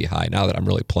that might be high. Now that I'm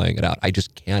really playing it out, I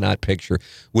just cannot picture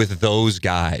with those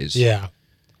guys. Yeah.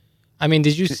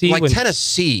 Did you see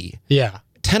Tennessee? Yeah.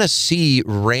 Tennessee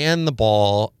ran the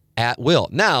ball at will.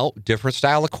 Now, different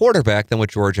style of quarterback than what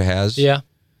Georgia has. Yeah.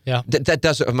 Yeah. That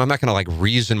doesn't. I'm not going to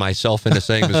reason myself into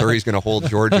saying Missouri's going to hold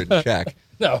Georgia in check.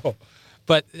 No,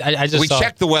 but I just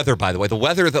checked the weather. By the way, the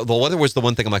weather was the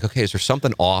one thing I'm like, okay, is there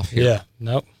something off here? Yeah.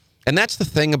 Nope. And that's the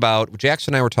ththing about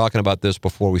Jackson and I were talking about this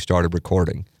before we started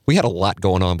recording. We had a lot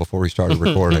going on before we started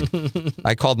recording.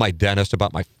 I called my dentist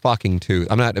about my fucking tooth.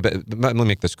 Let me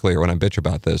make this clear when I bitch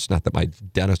about this. Not that my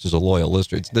dentist is a loyal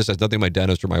listener. This has nothing to do with my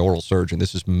dentist or my oral surgeon.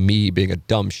 This is me being a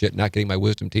dumb shit, not getting my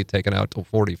wisdom teeth taken out till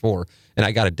 44. And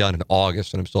I got it done in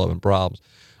August, and I'm still having problems.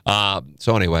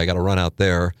 So anyway, I got to run out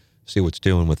there, see what's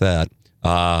doing with that.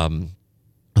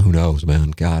 Who knows,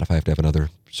 man? God, if I have to have another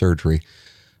surgery.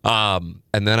 And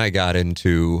then I got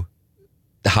into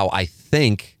how I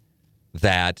think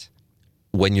that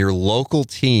when your local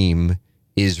team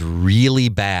is really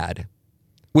bad,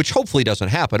 which hopefully doesn't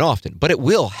happen often, but it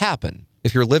will happen.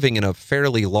 If you're living in a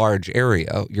fairly large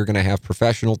area, you're going to have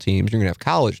professional teams, you're going to have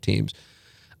college teams.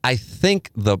 I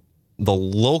think the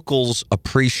locals'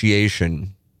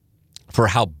 appreciation for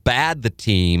how bad the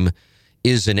team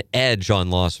is an edge on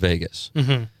Las Vegas.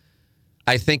 Mm-hmm.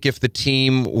 I think if the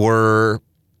team were,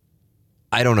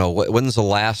 I don't know, when's the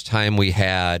last time we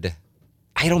had,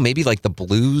 maybe like the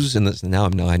Blues and this. Now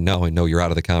I know you're out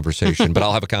of the conversation, but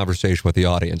I'll have a conversation with the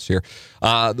audience here.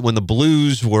 When the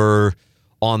Blues were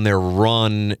on their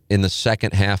run in the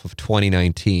second half of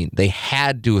 2019, they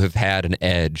had to have had an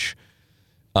edge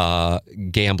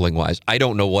gambling wise. I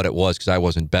don't know what it was because I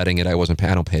wasn't betting it. I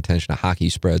don't pay attention to hockey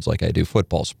spreads like I do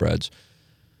football spreads.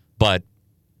 But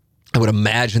I would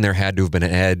imagine there had to have been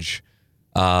an edge.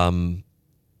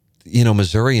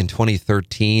 Missouri in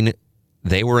 2013,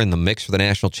 they were in the mix for the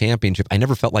national championship. I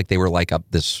never felt like they were like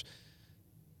this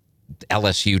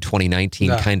LSU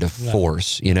 2019 kind of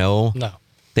force, you know? No.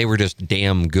 They were just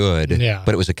damn good,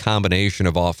 but it was a combination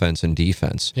of offense and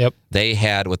defense. Yep. They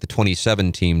had what the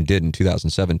 2007 team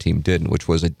didn't, which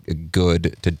was a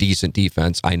good to decent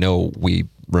defense. I know we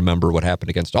remember what happened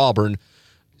against Auburn.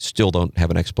 Still don't have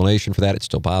an explanation for that. It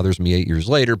still bothers me 8 years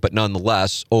later, but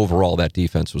nonetheless, overall, that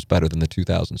defense was better than the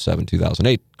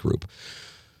 2007-2008 group.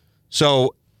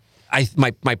 So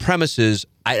my premise is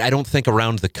I don't think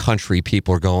around the country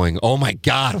people are going, oh, my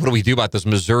God, what do we do about this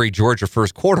Missouri-Georgia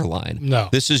first quarter line? No.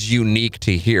 This is unique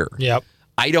to here. Yep.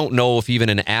 I don't know if even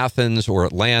in Athens or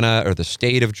Atlanta or the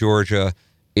state of Georgia,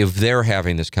 if they're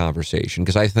having this conversation,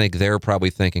 because I think they're probably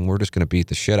thinking we're just going to beat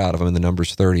the shit out of them and the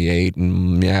number's 38,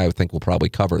 and I think we'll probably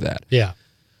cover that. Yeah.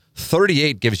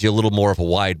 38 gives you a little more of a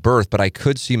wide berth, but I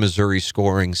could see Missouri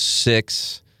scoring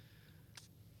 6.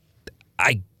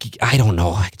 I don't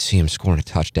know. I could see him scoring a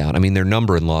touchdown. I mean, their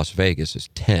number in Las Vegas is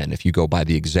 10. If you go by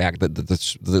the exact,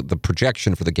 the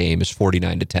projection for the game is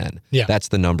 49-10. Yeah. That's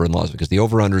the number in Las Vegas. The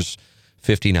over-under's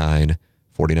 59,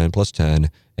 49 plus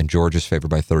 10, and Georgia's favored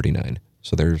by 39.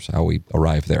 So there's how we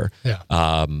arrive there.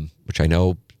 Yeah. Which I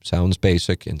know sounds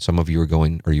basic, and some of you are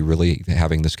going, are you really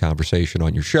having this conversation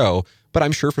on your show? But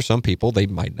I'm sure for some people, they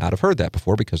might not have heard that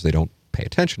before because they don't pay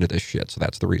attention to this shit. So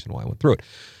that's the reason why I went through it.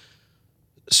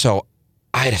 So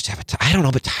I just have I don't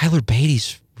know, but Tyler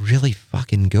Beatty's really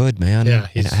fucking good, man. Yeah,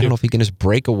 and I don't know if he can just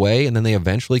break away and then they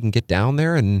eventually can get down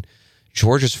there and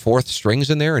Georgia's fourth string's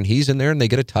in there and he's in there and they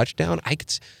get a touchdown.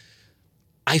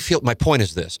 I feel, my point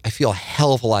is this, I feel a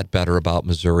hell of a lot better about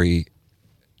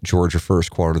Missouri-Georgia first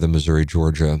quarter than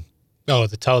Missouri-Georgia. Oh,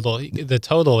 the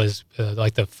total is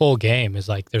like the full game is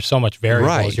like there's so much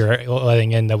variables you're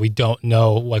letting in that we don't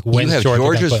know. Like when you have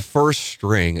Georgia's first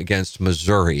string against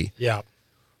Missouri. Yeah.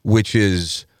 Which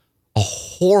is a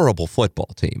horrible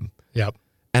football team. Yep.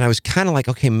 And I was kind of like,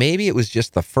 okay, maybe it was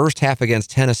just the first half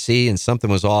against Tennessee and something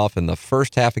was off, and the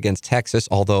first half against Texas,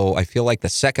 although I feel like the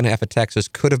second half of Texas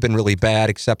could have been really bad,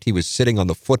 except he was sitting on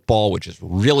the football, which is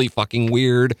really fucking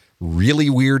weird,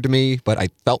 really weird to me, but I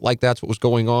felt like that's what was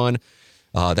going on.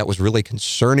 That was really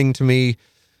concerning to me.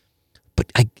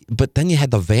 But then you had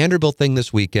the Vanderbilt thing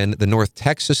this weekend, the North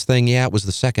Texas thing, it was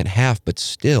the second half, but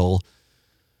still...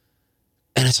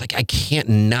 And it's like, I can't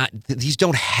not, these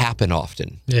don't happen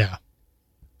often. Yeah.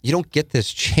 You don't get this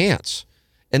chance.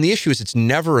 And the issue is it's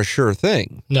never a sure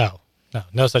thing. No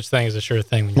such thing as a sure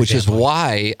thing. Which is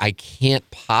why I can't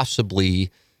possibly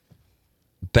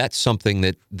bet something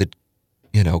that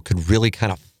could really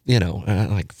kind of,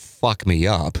 like fuck me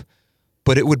up.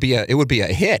 But it would be a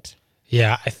hit.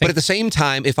 Yeah, I think. But at the same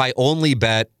time, if I only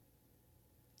bet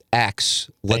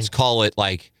X, let's call it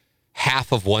like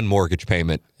half of one mortgage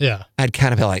payment. Yeah, I'd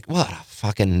kind of be like, what a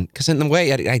fucking, because in the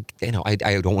way I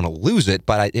don't want to lose it,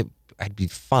 but I'd be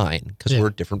fine because we're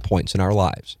at different points in our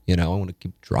lives. I want to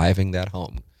keep driving that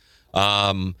home.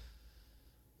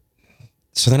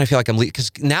 So then I feel like I'm because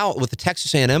now with the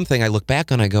Texas A&M thing, I look back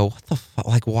and I go, what the fuck?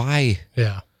 Like, why?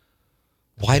 Yeah.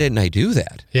 Why didn't I do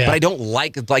that? Yeah. But I don't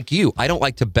like you. I don't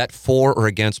like to bet for or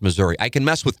against Missouri. I can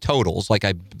mess with totals, like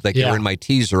you're in my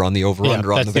teaser on the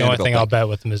over/under on the Vanderbilt. That's the only thing I'll bet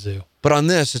with Mizzou. But on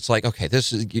this, it's like, okay,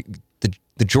 this is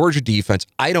the Georgia defense.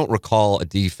 I don't recall a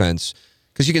defense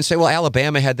because you can say, well,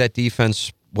 Alabama had that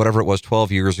defense, whatever it was,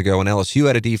 12 years ago, and LSU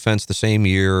had a defense the same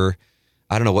year.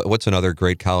 I don't know what's another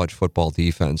great college football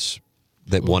defense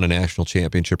that won a national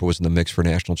championship or was in the mix for a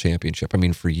national championship. I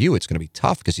mean, for you, it's going to be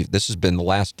tough because this has been the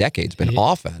last decade's been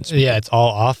offense. Yeah, it's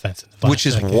all offense. Which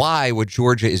is why what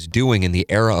Georgia is doing in the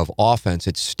era of offense,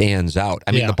 it stands out.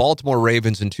 I mean, the Baltimore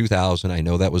Ravens in 2000, I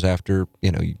know that was after,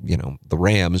 the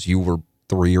Rams, you were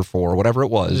 3 or 4, whatever it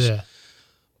was. Yeah.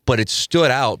 But it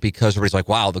stood out because everybody's like,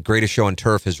 wow, the greatest show on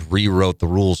turf has rewrote the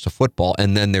rules to football.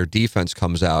 And then their defense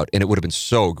comes out, and it would have been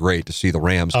so great to see the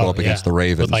Rams go up against the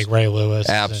Ravens. With like Ray Lewis.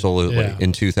 Absolutely.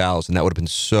 In 2000. That would have been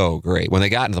so great. When they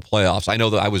got into the playoffs, I know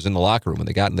that I was in the locker room when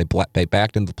they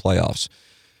backed into the playoffs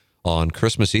on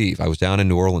Christmas Eve. I was down in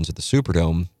New Orleans at the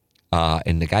Superdome,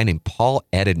 and the guy named Paul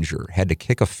Edinger had to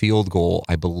kick a field goal,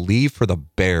 I believe, for the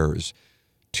Bears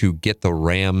to get the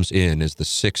Rams in as the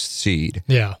 6th seed.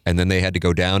 Yeah. And then they had to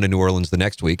go down to New Orleans the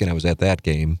next week, and I was at that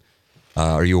game.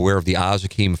 Are you aware of the Oz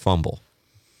Hakeem fumble?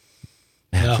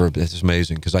 Man, this is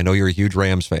amazing, because I know you're a huge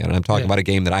Rams fan, and I'm talking about a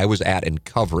game that I was at and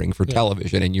covering for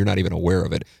television, and you're not even aware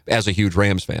of it. As a huge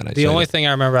Rams fan, the only thing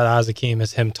I remember about Oz Hakeem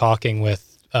is him talking with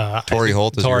Torrey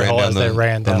Holt as they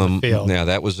ran down the field. Yeah,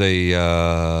 that was it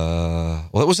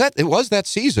was that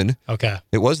season. Okay.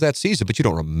 It was that season, but you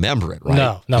don't remember it, right?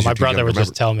 No, my brother would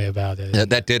just tell me about it.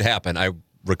 That did happen.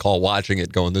 recall watching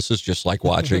it going, this is just like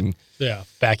watching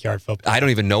backyard football. I don't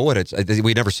even know what it's.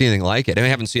 We never see anything like it. And I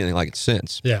haven't seen anything like it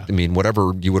since. Yeah. I mean,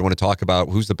 whatever you would want to talk about,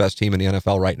 who's the best team in the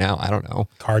NFL right now? I don't know.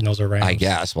 Cardinals or Rams? I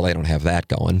guess. Well, they don't have that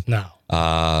going. No.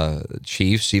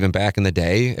 Chiefs, even back in the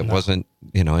day, it wasn't,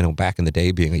 I know back in the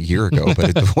day being a year ago,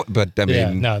 but I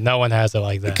mean. No one has it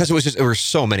like that. Because there were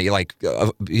so many,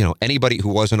 anybody who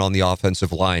wasn't on the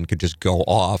offensive line could just go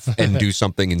off and do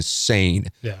something insane.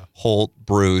 Yeah. Holt,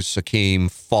 Bruce, Hakeem,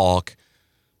 Falk.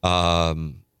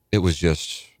 It was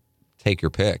just take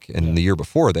your pick. And the year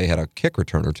before, they had a kick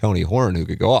returner, Tony Horn, who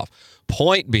could go off.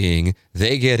 Point being,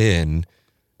 they get in.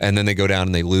 And then they go down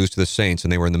and they lose to the Saints,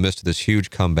 and they were in the midst of this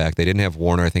huge comeback. They didn't have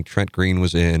Warner. I think Trent Green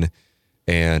was in,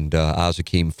 and Oz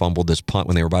Hakeem fumbled this punt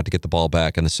when they were about to get the ball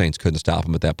back, and the Saints couldn't stop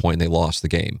him at that point, and they lost the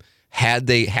game. Had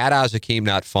Oz Hakeem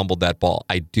not fumbled that ball,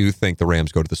 I do think the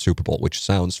Rams go to the Super Bowl, which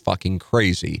sounds fucking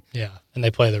crazy. Yeah, and they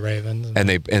play the Ravens. And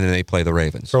then they play the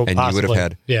Ravens. So and possibly, you would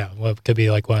have had... it could be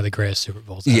like one of the greatest Super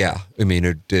Bowls ever. Yeah, I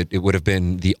mean, it would have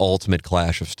been the ultimate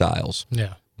clash of styles.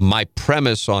 Yeah. My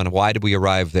premise on why did we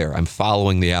arrive there, I'm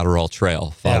following the Adderall Trail.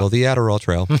 Follow the Adderall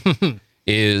Trail.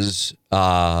 is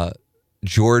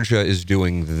Georgia is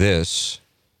doing this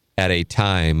at a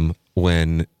time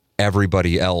when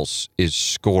everybody else is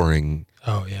scoring.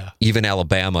 Oh, yeah. Even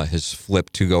Alabama has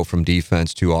flipped to go from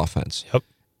defense to offense. Yep.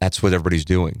 That's what everybody's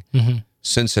doing. Mm-hmm.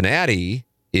 Cincinnati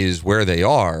is where they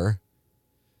are,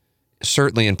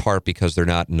 certainly in part because they're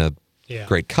not in a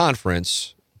great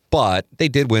conference. But they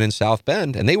did win in South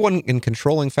Bend, and they won in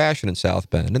controlling fashion in South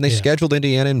Bend. And they scheduled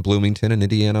Indiana in Bloomington, and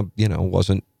Indiana,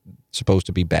 wasn't supposed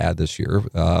to be bad this year.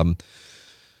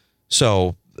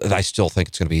 So I still think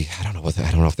it's going to be. I don't know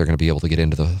if they're going to be able to get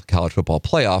into the college football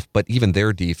playoff. But even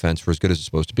their defense, for as good as it's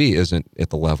supposed to be, isn't at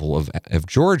the level of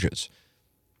Georgia's.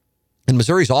 And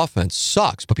Missouri's offense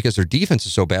sucks, but because their defense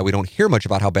is so bad, we don't hear much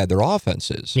about how bad their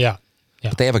offense is. Yeah.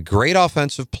 But they have a great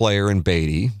offensive player in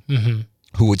Beatty. Mm-hmm.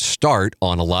 Who would start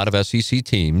on a lot of SEC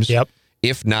teams,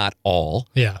 if not all,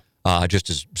 just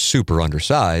as super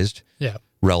undersized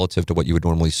relative to what you would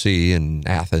normally see in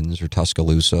Athens or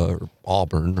Tuscaloosa or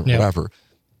Auburn or whatever.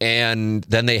 And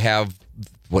then they have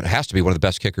what has to be one of the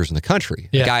best kickers in the country,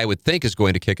 a guy I would think is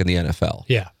going to kick in the NFL,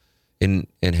 in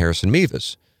Harrison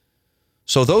Mevis.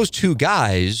 So those two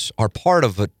guys are part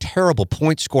of a terrible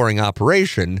point-scoring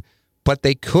operation, but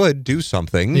they could do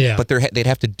something. But they'd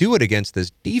have to do it against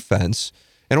this defense.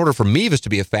 In order for Mevis to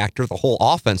be a factor, the whole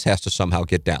offense has to somehow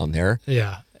get down there.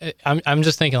 Yeah, I'm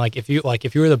just thinking if you were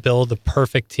to build the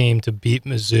perfect team to beat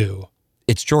Mizzou,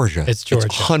 it's Georgia. It's Georgia.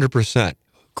 100%.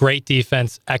 Great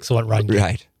defense, excellent run game.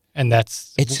 Right. And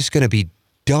it's just going to be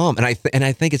dumb. And I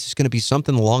think it's just going to be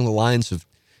something along the lines of,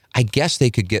 I guess they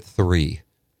could get 3.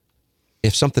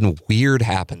 If something weird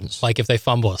happens. Like if they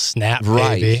fumble a snap,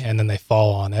 maybe, and then they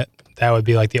fall on it. That would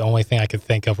be like the only thing I could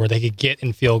think of where they could get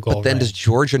in field goal. But then range. Does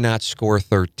Georgia not score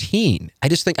 13? I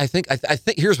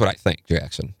think here's what I think,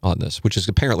 Jackson, on this, which is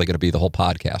apparently going to be the whole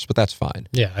podcast, but that's fine.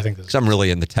 Yeah, I think this. Because I'm really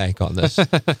in the tank on this.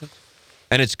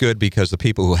 And it's good because the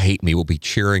people who hate me will be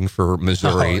cheering for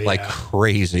Missouri like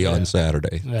crazy on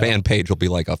Saturday. Yeah. Fan page will be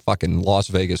like a fucking Las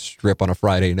Vegas strip on a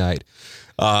Friday night.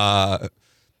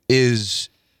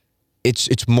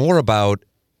 It's more about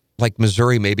like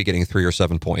Missouri maybe getting 3 or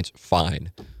 7 points,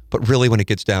 fine. But really when it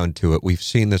gets down to it, we've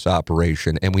seen this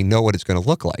operation and we know what it's going to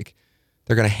look like.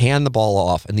 They're going to hand the ball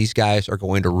off and these guys are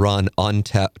going to run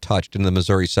untouched in the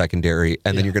Missouri secondary.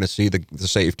 And then you're going to see the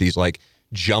safeties like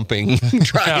jumping,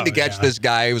 trying to catch this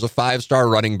guy who was a 5-star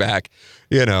running back,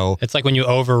 It's like when you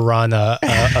overrun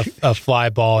a fly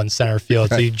ball in center field,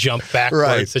 so you jump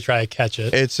backwards to try to catch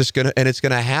it. It's just going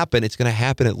to happen. It's going to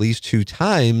happen at least 2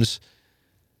 times.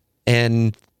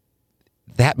 And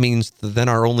that means then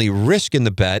our only risk in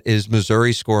the bet is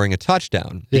Missouri scoring a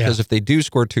touchdown. Because if they do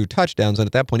score 2 touchdowns, then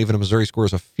at that point, even if Missouri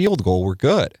scores a field goal, we're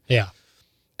good. Yeah.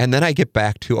 And then I get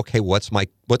back to, okay, what's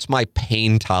my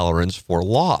pain tolerance for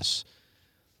loss?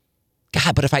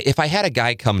 God, but if I had a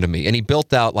guy come to me and he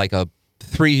built out like a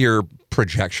 3-year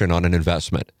projection on an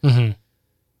investment, and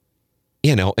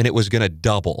it was going to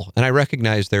double, and I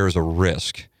recognize there is a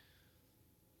risk,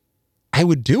 I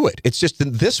would do it. It's just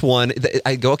this one,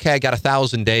 I go, okay, I got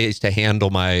 1,000 days to handle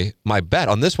my bet.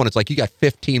 On this one, it's like you got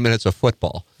 15 minutes of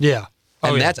football. Yeah.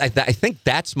 And that's I think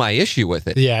that's my issue with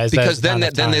it. Yeah, because then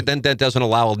that doesn't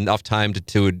allow enough time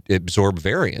to absorb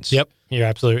variance. Yep, you're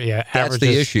absolutely That's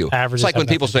the issue. It's like when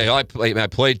people say, "Oh, I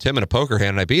played Tim in a poker hand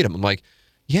and I beat him." I'm like,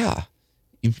 yeah,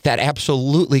 that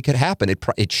absolutely could happen.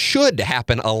 It should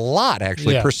happen a lot,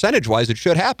 actually. Percentage-wise, it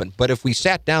should happen. But if we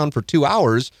sat down for 2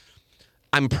 hours,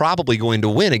 I'm probably going to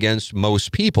win against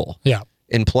most people. Yeah,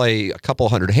 and play a couple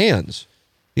hundred hands.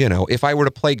 If I were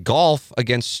to play golf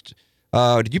against,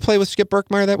 did you play with Skip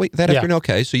Berkmeyer that afternoon?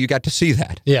 Okay, so you got to see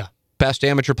that. Yeah. Best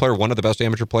amateur player, one of the best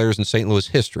amateur players in St. Louis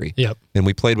history. Yep. And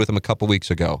we played with him a couple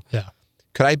weeks ago. Yeah.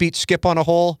 Could I beat Skip on a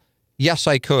hole? Yes,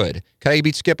 I could. Could I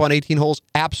beat Skip on 18 holes?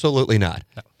 Absolutely not.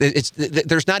 No.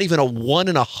 There's not even a 1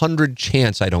 in 100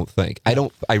 chance, I don't think.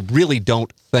 I really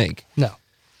don't think. No.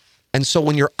 And so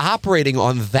when you're operating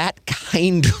on that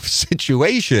kind of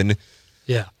situation.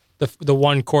 Yeah. The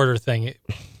 1 quarter thing,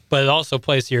 but it also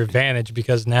plays to your advantage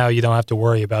because now you don't have to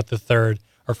worry about the 3rd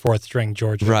or 4th string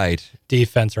Georgia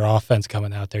defense or offense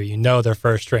coming out there. Their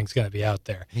first string's going to be out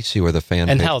there. You see where the fan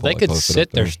and hell, they could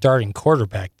sit their starting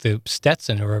quarterback, the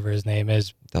Stetson, whoever his name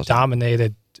is,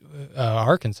 dominated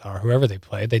Arkansas or whoever they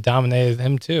played. They dominated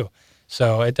him too.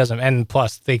 So it doesn't. And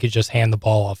plus, they could just hand the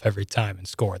ball off every time and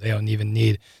score. They don't even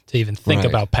need to even think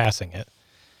about passing it.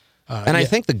 I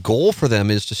think the goal for them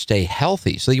is to stay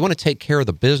healthy. So you want to take care of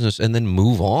the business and then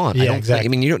move on. Yeah,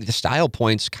 exactly. The style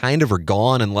points kind of are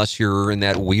gone unless you're in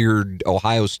that weird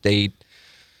Ohio State,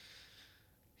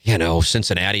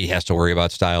 Cincinnati has to worry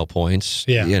about style points.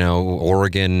 Yeah.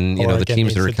 Oregon, the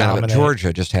teams that are kind of,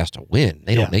 Georgia just has to win.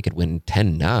 They could win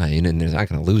 10-9, and they're not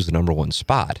going to lose the number 1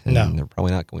 spot. And they're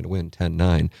probably not going to win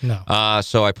 10-9. No.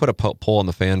 So I put a poll on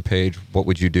the fan page. What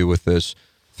would you do with this?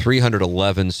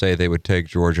 311 say they would take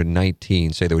Georgia.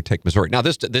 19 say they would take Missouri. Now,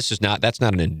 that's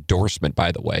not an endorsement,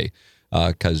 by the way,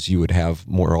 because you would have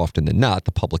more often than not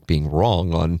the public being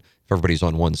wrong on if everybody's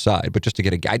on one side. But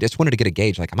I just wanted to get a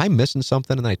gauge. Like, am I missing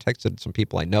something? And then I texted some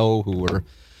people I know who were,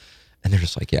 and they're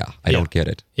just like, I don't get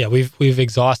it. Yeah, we've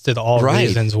exhausted all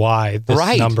reasons why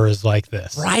this number is like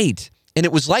this. Right. And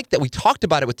it was like that. We talked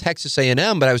about it with Texas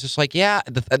A&M, but I was just like,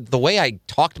 the way I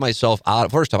talked myself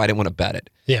out, first off, I didn't want to bet it.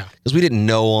 Yeah. Because we didn't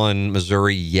know on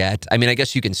Missouri yet. I mean, I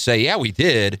guess you can say, we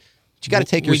did. But you got to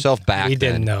take yourself back. We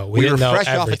didn't know. We didn't were know fresh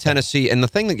off everything. of Tennessee. And the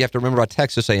thing that you have to remember about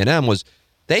Texas A&M was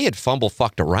they had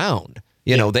fucked around.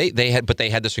 They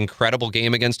had this incredible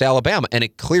game against Alabama. And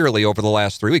it clearly, over the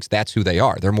last 3 weeks, that's who they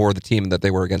are. They're more the team that they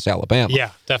were against Alabama.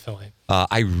 Yeah, definitely.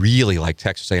 I really like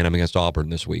Texas A&M against Auburn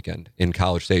this weekend in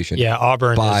College Station. Yeah,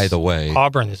 Auburn. By the way,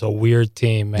 Auburn is a weird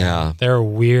team, man. Yeah. They're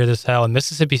weird as hell. And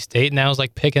Mississippi State now is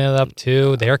like picking it up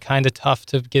too. They're kind of tough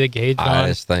to get a gauge on.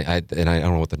 I don't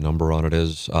know what the number on it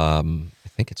is. I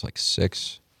think it's like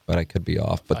 6, but I could be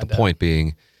off. But the point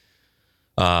being,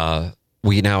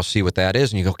 we now see what that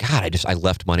is, and you go, God, I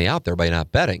left money out there by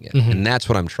not betting it, and that's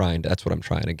what I'm trying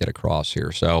to get across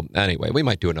here. So anyway, we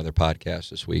might do another podcast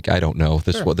this week. I don't know.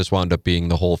 This wound up being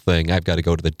the whole thing. I've got to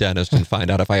go to the dentist and find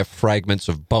out if I have fragments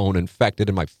of bone infected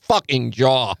in my fucking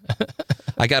jaw.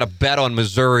 I got to bet on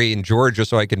Missouri and Georgia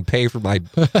so I can pay for my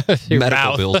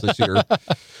medical bills this year.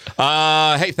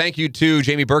 Hey, thank you to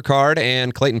Jamie Burkhardt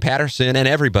and Clayton Patterson and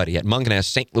everybody at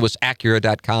Mungenast,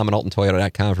 StLouisAcura.com and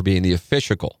AltonToyota.com for being the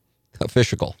official.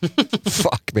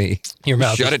 Fuck me. Your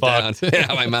mouth Shut is it down. Yeah,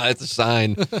 my mouth. It's a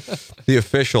sign. The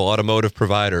official automotive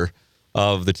provider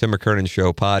of the Tim McKernan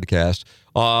Show podcast.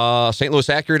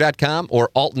 StLouisAcura.com or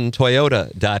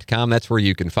AltonToyota.com. That's where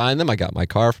you can find them. I got my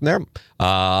car from there.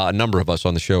 A number of us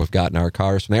on the show have gotten our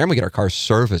cars from there, and we get our cars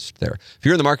serviced there. If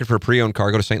you're in the market for a pre-owned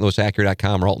car, go to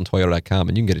StLouisAcura.com or AltonToyota.com,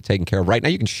 and you can get it taken care of right now.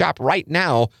 You can shop right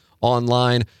now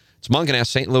online. It's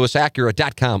Mungenast,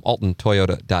 StLouisAcura.com,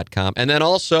 AltonToyota.com. And then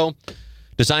also,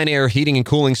 Design Air Heating and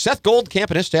Cooling. Seth Goldcamp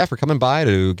and his staff are coming by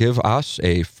to give us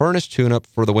a furnace tune-up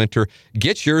for the winter.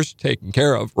 Get yours taken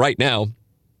care of right now.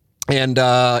 And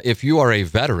if you are a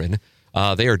veteran,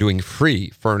 they are doing free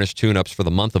furnace tune-ups for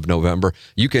the month of November.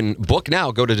 You can book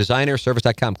now. Go to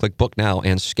DesignAirService.com, click Book Now,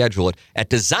 and schedule it at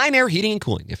Design Air Heating and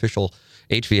Cooling, the official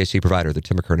HVAC provider of the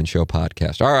Tim McKernan Show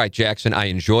podcast. All right, Jackson, I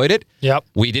enjoyed it. Yep.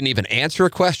 We didn't even answer a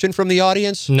question from the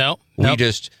audience. No.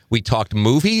 We talked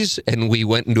movies, and we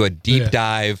went into a deep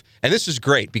dive. And this is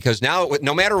great because now,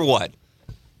 no matter what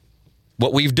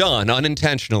we've done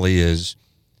unintentionally is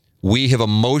we have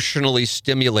emotionally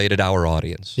stimulated our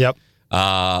audience. Yep.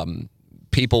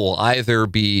 People will either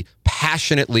be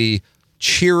passionately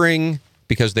cheering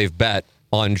because they've bet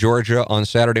on Georgia on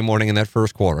Saturday morning in that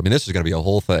first quarter. I mean, this is going to be a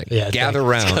whole thing. Yeah, gather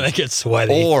around. It's going to get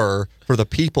sweaty. Or for the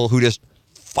people who just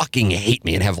fucking hate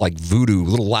me and have like little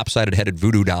lopsided headed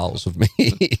voodoo dolls of me.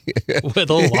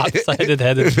 Little lopsided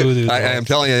headed voodoo dolls. I'm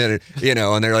telling you,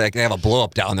 and they're like, they have a blow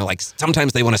up doll and they're like,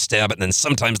 sometimes they want to stab it and then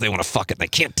sometimes they want to fuck it and they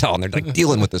can't tell and they're like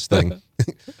dealing with this thing.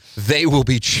 They will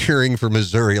be cheering for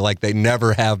Missouri like they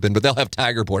never have been, but they'll have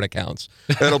Tiger Board accounts.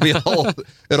 It'll be a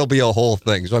whole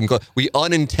thing. So I'm glad we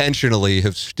unintentionally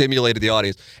have stimulated the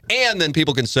audience. And then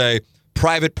people can say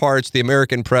Private Parts, The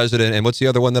American President, and what's the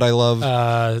other one that I love?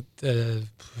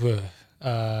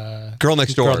 Girl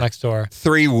Next Door. Girl Next Door.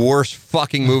 3 worst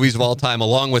fucking movies of all time,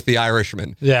 along with The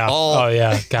Irishman. Yeah. Oh,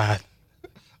 yeah. God.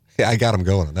 Yeah, I got him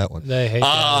going on that one. They hate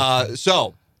that.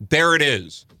 So, there it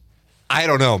is. I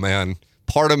don't know, man.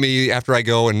 Part of me, after I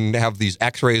go and have these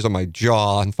x-rays on my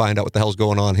jaw and find out what the hell's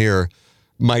going on here,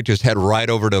 might just head right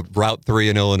over to Route 3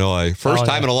 in Illinois. First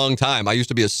time in a long time. I used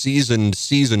to be a seasoned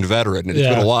veteran, and it's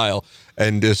been a while.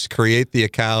 And just create the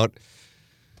account.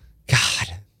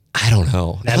 God, I don't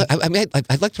know. I mean,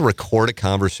 I'd like to record a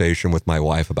conversation with my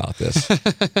wife about this.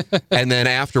 And then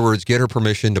afterwards, get her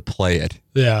permission to play it.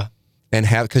 Yeah. And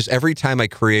because every time I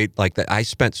create like that, I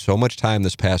spent so much time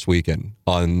this past weekend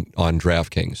on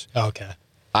DraftKings. Okay.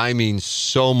 I mean,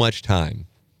 so much time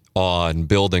on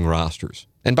building rosters.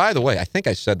 And by the way, I think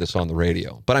I said this on the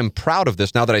radio, but I'm proud of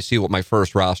this now that I see what my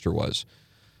first roster was,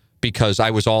 because I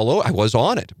was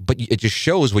on it. But it just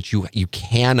shows what you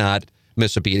cannot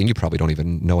miss a beat. And you probably don't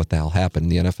even know what the hell happened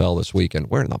in the NFL this weekend.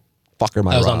 Where in the fuck are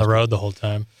my I was roster? on the road the whole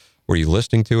time. Were you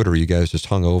listening to it, or were you guys just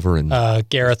hung over? And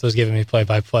Gareth was giving me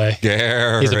play-by-play.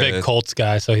 Gareth. He's a big Colts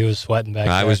guy, so he was sweating back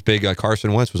there. I was big.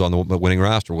 Carson Wentz was on the winning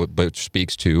roster, which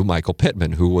speaks to Michael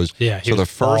Pittman, who was the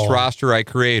first roster I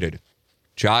created.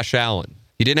 Josh Allen.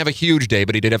 He didn't have a huge day,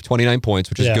 but he did have 29 points,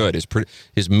 which is good.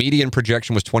 His median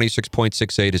projection was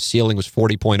 26.68. His ceiling was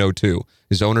 40.02.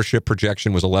 His ownership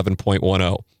projection was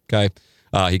 11.10. Okay,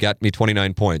 he got me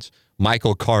 29 points.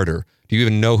 Michael Carter. Do you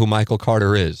even know who Michael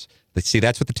Carter is? See,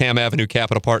 that's what the Tam Avenue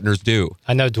Capital Partners do.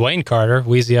 I know Dwayne Carter,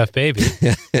 Wheezy F Baby.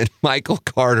 And Michael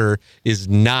Carter is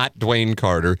not Dwayne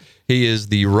Carter. He is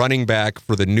the running back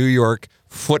for the New York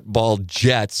Football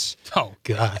Jets. Oh,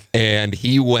 God. And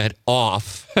he went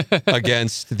off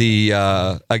against the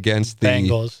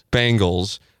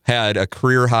Bengals. Had a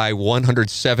career high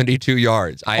 172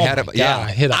 yards. I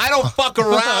don't fuck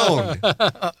around.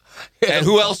 And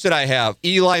who else did I have?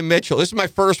 Eli Mitchell. This is my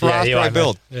first roster I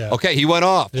built. Okay, he went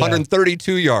off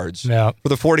 132 yards for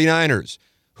the 49ers.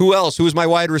 Who else? Who was my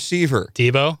wide receiver?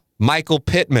 Debo. Michael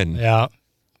Pittman. Yeah.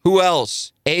 Who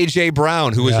else? A.J.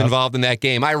 Brown, who was involved in that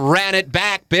game. I ran it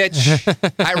back,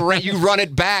 bitch. You run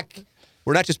it back.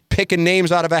 We're not just picking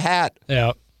names out of a hat.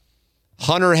 Yeah.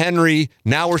 Hunter Henry,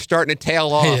 now we're starting to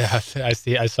tail off. Yeah,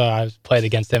 I played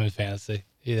against him in fantasy.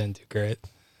 He didn't do great.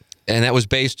 And that was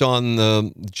based on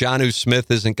the Jonnu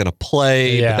Smith isn't going to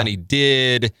play, but then he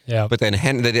did. Yeah. But then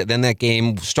that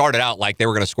game started out like they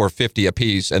were going to score 50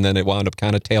 apiece, and then it wound up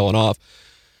kind of tailing off.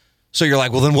 So you're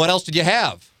like, well, then what else did you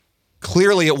have?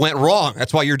 Clearly it went wrong.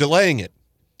 That's why you're delaying it.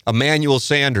 Emmanuel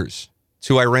Sanders,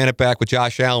 who I ran it back with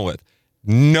Josh Allen with.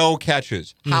 No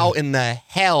catches. How in the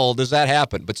hell does that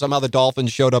happen? But somehow the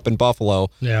Dolphins showed up in Buffalo.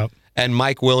 Yeah. And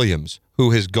Mike Williams,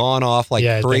 who has gone off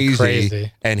like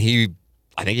crazy. And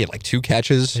I think he had like 2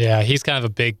 catches. Yeah, he's kind of a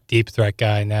big deep threat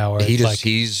guy now. Where he's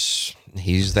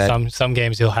that. Some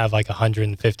games he'll have like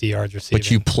 150 yards receiving. But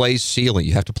you play ceiling.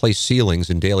 You have to play ceilings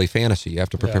in daily fantasy. You have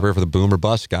to prepare for the boom or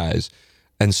bust guys.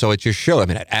 And so it just showed. I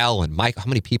mean, at Allen, how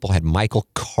many people had Michael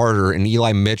Carter and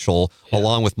Eli Mitchell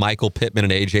along with Michael Pittman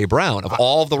and A.J. Brown of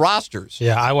all of the rosters?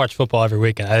 Yeah, I watch football every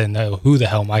week, and I didn't know who the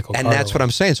hell Michael Carter was. And that's what I'm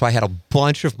saying. So I had a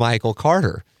bunch of Michael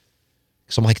Carter.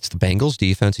 So I'm like, it's the Bengals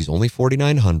defense. He's only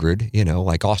 4,900.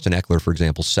 Like Austin Eckler, for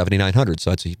example, 7,900. So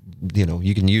that's, you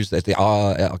can use that.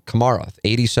 Kamara,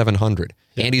 8,700.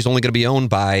 Yeah. And he's only going to be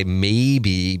owned by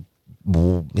maybe,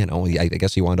 I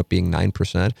guess he wound up being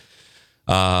 9%.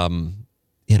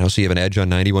 So you have an edge on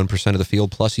 91% of the field,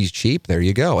 plus he's cheap. There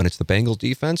you go. And it's the Bengals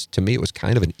defense. To me, it was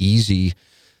kind of an easy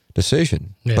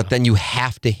decision. Yeah. But then you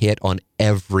have to hit on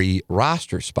every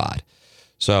roster spot.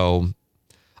 So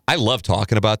I love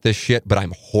talking about this shit, but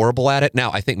I'm horrible at it.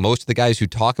 Now, I think most of the guys who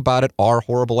talk about it are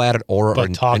horrible at it or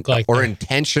talk like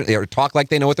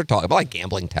they know what they're talking about, like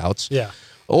gambling touts. Yeah.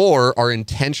 Or are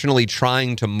intentionally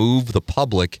trying to move the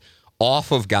public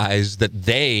off of guys that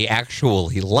they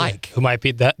actually like. Who might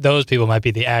be those people might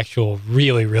be the actual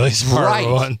really, really smart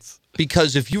ones.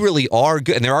 Because if you really are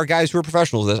good, and there are guys who are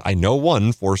professionals, I know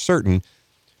one for certain,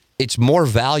 it's more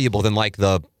valuable than like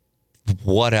the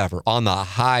whatever, on the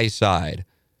high side,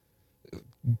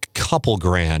 couple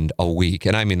grand a week.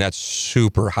 And I mean, that's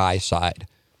super high side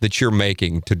that you're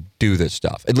making to do this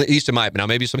stuff. At least in my opinion.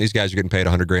 Now, maybe some of these guys are getting paid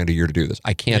 $100 grand a year to do this.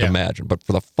 I can't imagine, but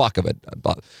for the fuck of it,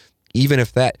 even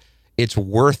if that, it's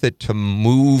worth it to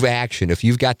move action. If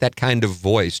you've got that kind of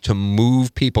voice, to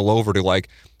move people over to like,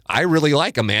 I really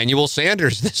like Emmanuel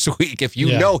Sanders this week. If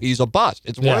you know he's a bust,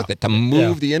 it's worth it to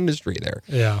move the industry there.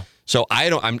 Yeah. So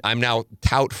I'm now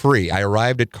tout free. I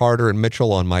arrived at Carter and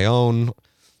Mitchell on my own.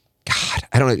 God,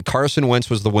 I don't know. Carson Wentz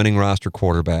was the winning roster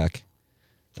quarterback.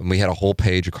 And we had a whole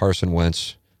page of Carson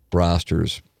Wentz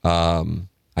rosters.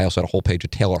 I I also had a whole page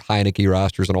of Taylor Heineke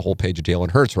rosters and a whole page of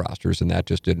Jalen Hurts rosters, and that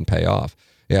just didn't pay off.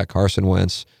 Yeah, Carson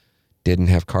Wentz didn't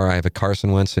have I have a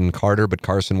Carson Wentz and Carter, but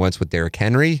Carson Wentz with Derrick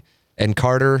Henry and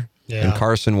Carter, and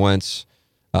Carson Wentz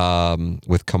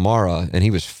with Kamara, and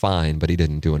he was fine, but he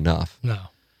didn't do enough. No.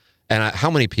 And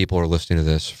how many people are listening to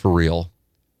this for real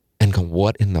and go,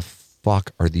 what in the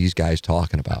fuck are these guys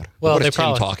talking about? Well, what is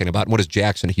Tim talking about? And what is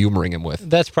Jackson humoring him with?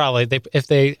 That's probably, if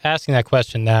they asking that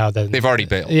question now, then they've already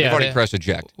bailed. Yeah, they've already pressed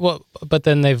eject. Well, but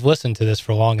then they've listened to this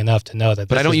for long enough to know that.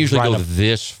 But I don't usually go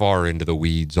this far into the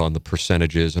weeds on the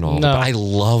percentages and all that. But I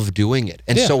love doing it.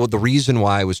 And so the reason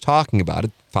why I was talking about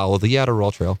it, follow the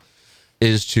Adderall trail,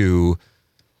 is to,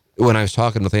 when I was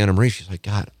talking with Anna Marie, she's like,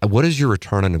 God, what is your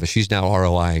return on this? She's now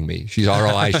ROIing me. She's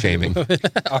ROI shaming.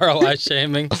 ROI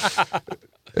shaming.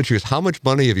 And she goes, how much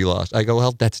money have you lost? I go,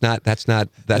 well, that's not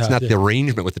the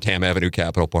arrangement with the Tam Avenue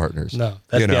Capital Partners. No.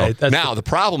 Now, the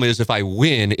problem is if I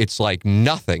win, it's like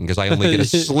nothing because I only get a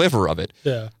sliver of it.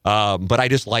 Yeah. But I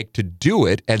just like to do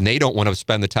it, and they don't want to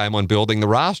spend the time on building the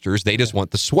rosters. They just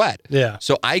want the sweat. Yeah.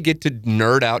 So I get to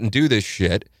nerd out and do this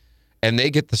shit, and they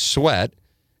get the sweat.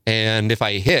 And if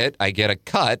I hit, I get a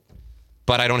cut,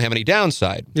 but I don't have any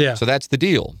downside. Yeah. So that's the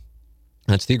deal.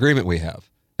 That's the agreement we have.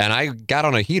 And I got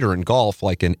on a heater in golf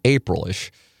like in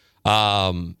April-ish.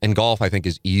 And golf, I think,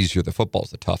 is easier. The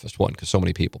football's the toughest one because so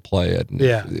many people play it.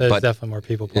 Yeah, there's definitely more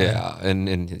people playing. Yeah,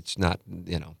 and it's not,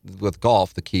 with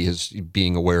golf, the key is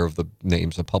being aware of the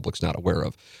names the public's not aware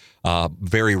of.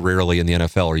 Very rarely in the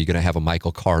NFL are you going to have a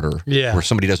Michael Carter where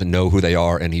somebody doesn't know who they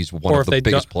are and he's one of the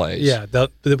biggest plays. Yeah,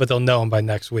 but they'll know him by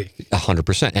next week.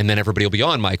 100%. And then everybody will be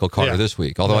on Michael Carter this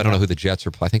week. Although I don't know who the Jets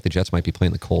are. I think the Jets might be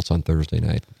playing the Colts on Thursday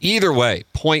night. Either way,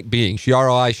 point being, she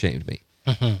ROI shamed me.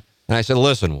 Mm-hmm. And I said,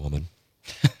 listen, woman.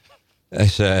 I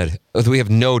said, we have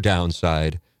no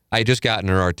downside. I had just gotten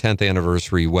her our 10th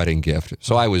anniversary wedding gift.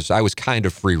 So I was kind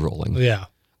of free rolling. Yeah.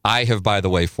 I have, by the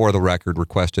way, for the record,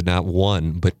 requested not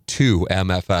one, but 2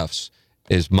 MFFs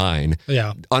is mine.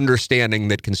 Yeah. Understanding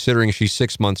that considering she's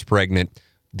 6 months pregnant,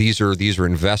 these are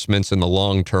investments in the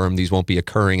long term. These won't be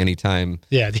occurring anytime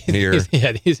near.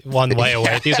 These one way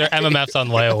away. These are MMFs on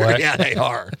way away. Yeah, they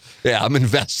are. Yeah, I'm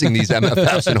investing these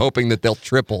MFFs and hoping that they'll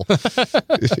triple.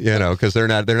 Because they're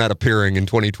not appearing in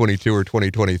 2022 or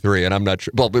 2023, and I'm not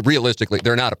sure. Well, but realistically,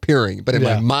 they're not appearing. But in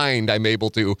my mind, I'm able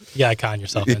to. Yeah,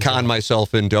 con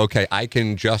myself into. Okay, I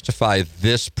can justify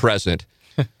this present.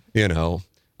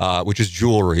 Which is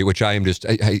jewelry. Which I am just.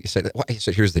 I said,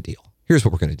 here's the deal. Here's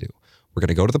what we're going to do. We're going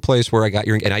to go to the place where I got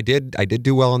your, and I did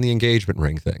do well on the engagement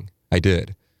ring thing. I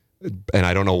did. And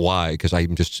I don't know why, because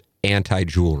I'm just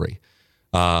anti-jewelry.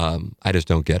 I just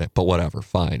don't get it, but whatever,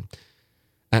 fine.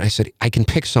 And I said, I can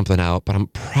pick something out, but I'm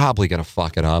probably going to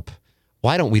fuck it up.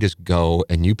 Why don't we just go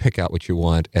and you pick out what you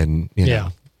want and,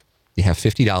 you have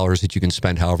 $50 that you can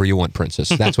spend however you want, princess.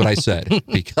 That's what I said,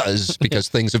 because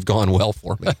things have gone well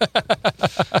for me.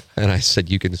 And I said,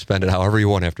 you can spend it however you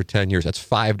want after 10 years. That's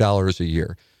 $5 a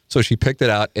year. So she picked it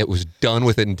out. It was done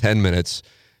within 10 minutes.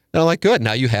 And I'm like, good,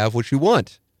 now you have what you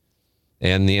want.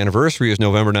 And the anniversary is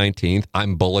November 19th.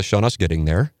 I'm bullish on us getting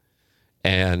there.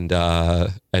 And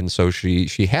so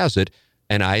she has it.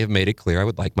 And I have made it clear I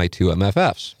would like my 2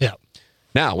 MFFs. Yeah.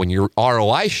 Now, when you're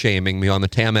ROI shaming me on the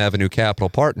Tam Avenue Capital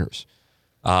Partners,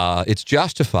 it's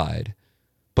justified.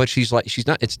 But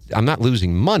I'm not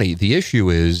losing money. The issue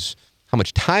is how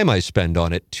much time I spend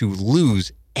on it to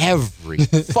lose every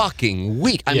fucking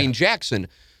week. I mean, Jackson,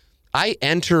 I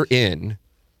enter in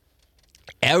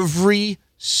every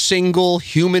single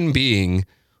human being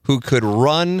who could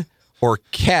run or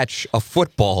catch a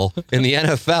football in the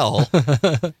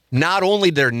NFL, not only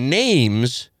their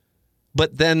names,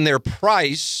 but then their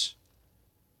price,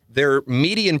 their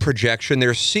median projection,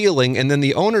 their ceiling, and then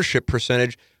the ownership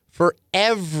percentage for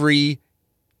every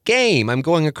game. I'm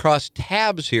going across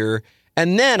tabs here.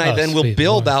 And then I will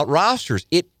build out rosters.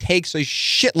 It takes a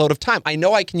shitload of time. I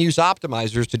know I can use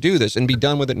optimizers to do this and be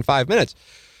done with it in 5 minutes.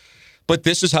 But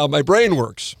this is how my brain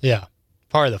works. Yeah.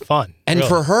 Part of the fun. And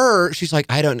for her, she's like,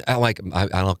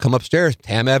 I'll come upstairs.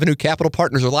 Tam Avenue Capital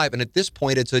Partners are live. And at this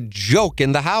point, it's a joke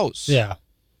in the house. Yeah.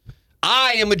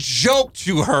 I am a joke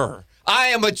to her. I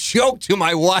am a joke to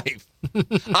my wife.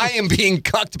 I am being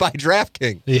cucked by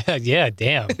DraftKings. Yeah,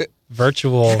 damn.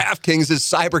 Virtual. DraftKings is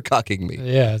cyber-cucking me.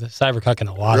 Yeah, the cyber-cucking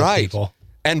a lot of people.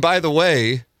 And by the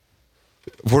way,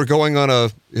 we're going on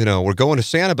we're going to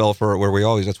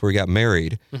Sanibel that's where we got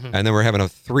married. Mm-hmm. And then we're having a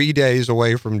 3 days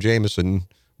away from Jameson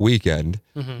weekend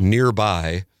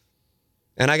nearby.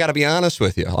 And I got to be honest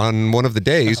with you. On one of the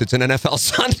days, it's an NFL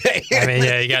Sunday. I mean,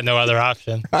 yeah, you got no other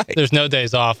option. Right. There's no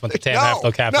days off with the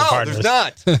National Captain Partners. No,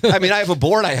 there's not. I mean, I have a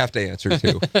board I have to answer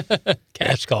to.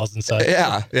 Cash calls and such.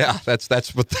 Yeah.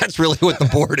 That's really what the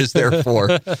board is there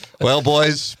for. Well,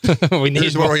 boys,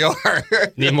 here's where we are.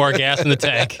 Need more gas in the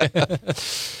tank.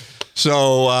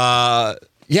 So,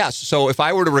 yes. So if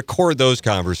I were to record those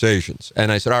conversations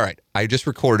and I said, all right, I just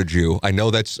recorded you. I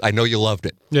know you loved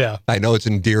it. Yeah. I know it's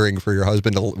endearing for your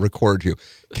husband to record you.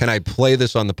 Can I play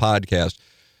this on the podcast?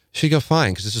 She'd go,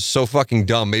 fine, because this is so fucking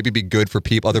dumb. Maybe it'd be good for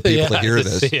other people to hear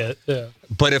this. See it. Yeah.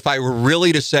 But if I were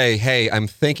really to say, hey, I'm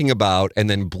thinking about, and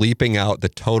then bleeping out the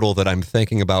total that I'm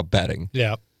thinking about betting.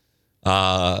 Yeah.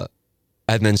 And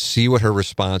then see what her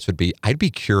response would be, I'd be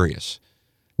curious.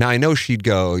 Now, I know she'd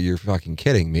go, you're fucking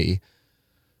kidding me.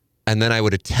 And then I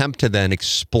would attempt to then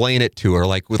explain it to her,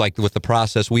 like with the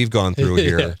process we've gone through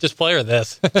here. Yeah, just play her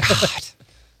this. God.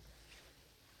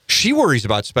 She worries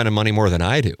about spending money more than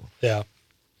I do. Yeah.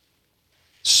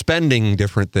 Spending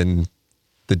different than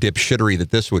the dipshittery that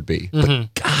this would be.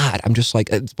 But God, I'm just like,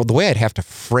 the way I'd have to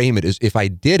frame it is if I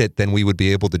did it, then we would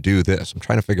be able to do this. I'm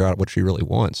trying to figure out what she really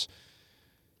wants.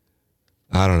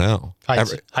 I don't know.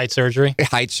 Height surgery?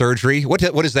 Height surgery. What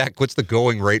is that? What's the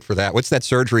going rate for that? What's that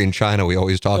surgery in China we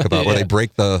always talk about where they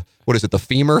break the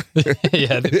femur?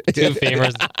 Yeah, the two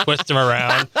femurs, twist them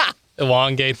around,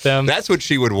 elongate them. That's what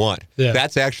she would want. Yeah.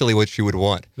 That's actually what she would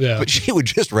want. Yeah. But she would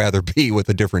just rather be with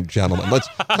a different gentleman. Let's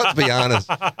be honest.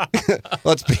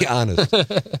 Let's be honest.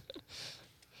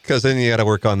 Because then you got to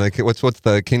work on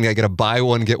can I get a buy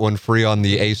one, get one free on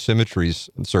the asymmetries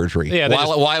surgery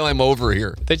while I'm over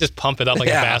here? They just pump it up like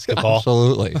a basketball.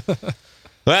 Absolutely.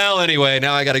 Well, anyway,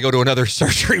 now I got to go to another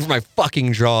surgery for my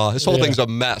fucking jaw. This whole thing's a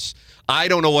mess. I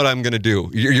don't know what I'm going to do.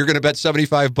 You're going to bet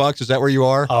 $75? Is that where you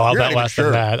are? Oh, I'll bet less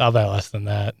than that. I'll bet less than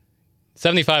that.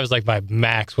 75 is like my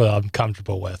max what I'm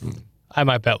comfortable with. I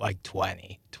might bet like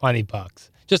 $20.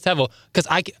 Just because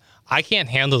I can't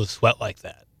handle the sweat like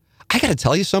that. I got to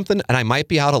tell you something, and I might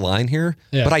be out of line here,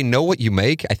 but I know what you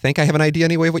make. I think I have an idea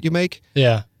anyway of what you make.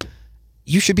 Yeah.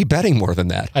 You should be betting more than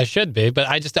that. I should be, but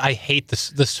I hate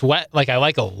the sweat. Like, I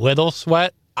like a little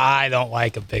sweat. I don't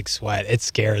like a big sweat. It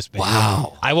scares me.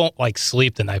 Wow. I won't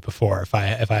sleep the night before if I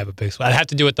have a big sweat. I'd have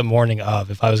to do it the morning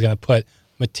of if I was going to put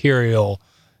material,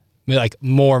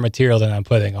 more material than I'm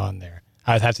putting on there.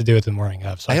 I'd have to do it the morning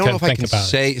of. So I don't know if I can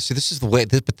say. See, this is the way.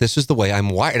 But this is the way I'm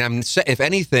wired. And if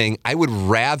anything, I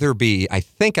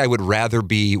think I would rather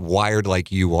be wired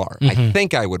like you are. I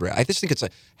think I would. I just think it's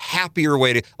a happier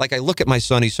way to. Like, I look at my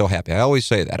son. He's so happy. I always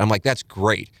say that. I'm like, that's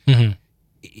great. I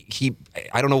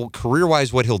don't know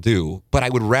career-wise what he'll do, but I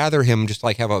would rather him just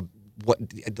have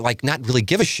not really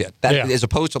give a shit as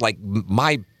opposed to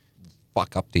my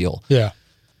fuck up deal. Yeah.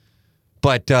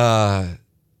 But I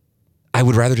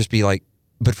would rather just be like.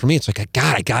 But for me, it's like,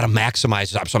 God, I got to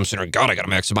maximize it. So I'm sitting there, God, I got to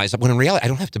maximize it. When in reality, I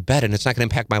don't have to bet, and it's not going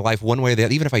to impact my life one way or the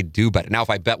other, even if I do bet it. Now, if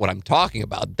I bet what I'm talking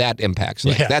about, that impacts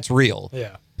things. That's real.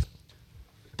 Yeah.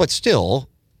 But still,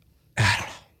 I don't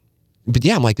know. But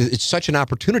yeah, I'm like, it's such an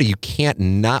opportunity. You can't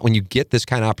not, when you get this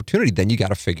kind of opportunity, then you got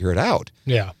to figure it out.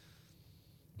 Yeah.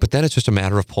 But then it's just a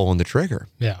matter of pulling the trigger.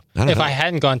 Yeah. If I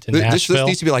hadn't gone to Nashville. This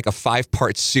needs to be like a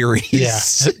 5-part series. Yeah.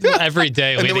 Every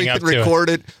day leading up to it. And then we can record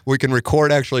it. We can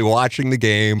record actually watching the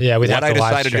game. Yeah, we'd have to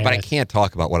live stream it. But I can't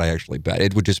talk about what I actually bet.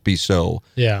 It would just be so.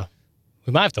 Yeah.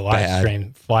 We might have to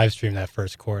live stream that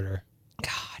first quarter.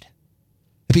 God.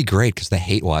 It'd be great because the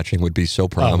hate watching would be so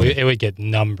prominent. It would get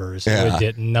numbers. Yeah. It would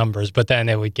get numbers, but then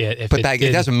it would get...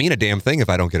 It doesn't mean a damn thing if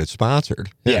I don't get it sponsored.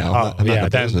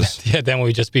 Then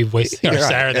we'd just be wasting our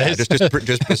Saturdays. Yeah,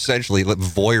 just essentially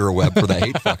voyeur web for the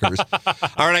hate fuckers.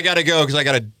 All right, I got to go because I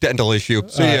got a dental issue.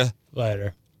 See ya.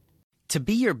 Later. To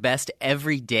be your best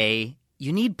every day,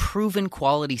 you need proven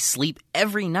quality sleep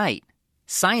every night.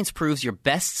 Science proves your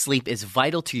best sleep is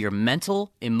vital to your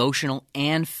mental, emotional,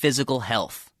 and physical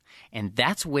health. And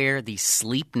that's where the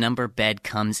Sleep Number bed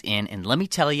comes in. And let me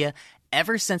tell you,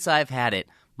 ever since I've had it,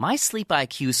 my Sleep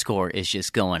IQ score is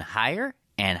just going higher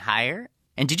and higher.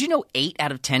 And did you know 8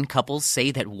 out of 10 couples say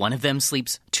that one of them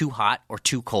sleeps too hot or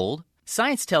too cold?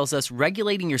 Science tells us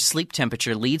regulating your sleep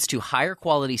temperature leads to higher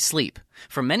quality sleep.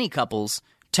 For many couples,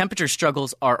 temperature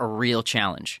struggles are a real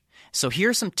challenge. So here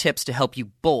are some tips to help you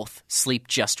both sleep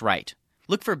just right.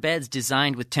 Look for beds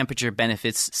designed with temperature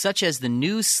benefits, such as the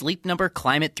new Sleep Number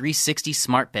Climate 360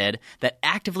 Smart Bed that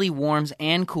actively warms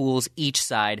and cools each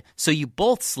side, so you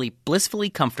both sleep blissfully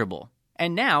comfortable.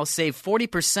 And now, save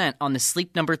 40% on the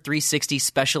Sleep Number 360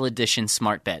 Special Edition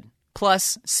Smart Bed.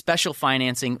 Plus, special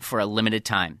financing for a limited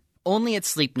time. Only at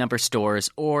Sleep Number stores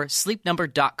or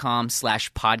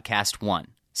sleepnumber.com/podcast1.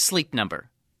 Sleep Number.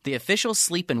 the official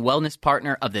sleep and wellness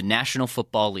partner of the National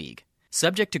Football League.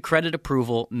 Subject to credit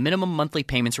approval, minimum monthly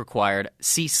payments required.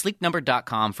 See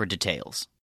sleepnumber.com for details.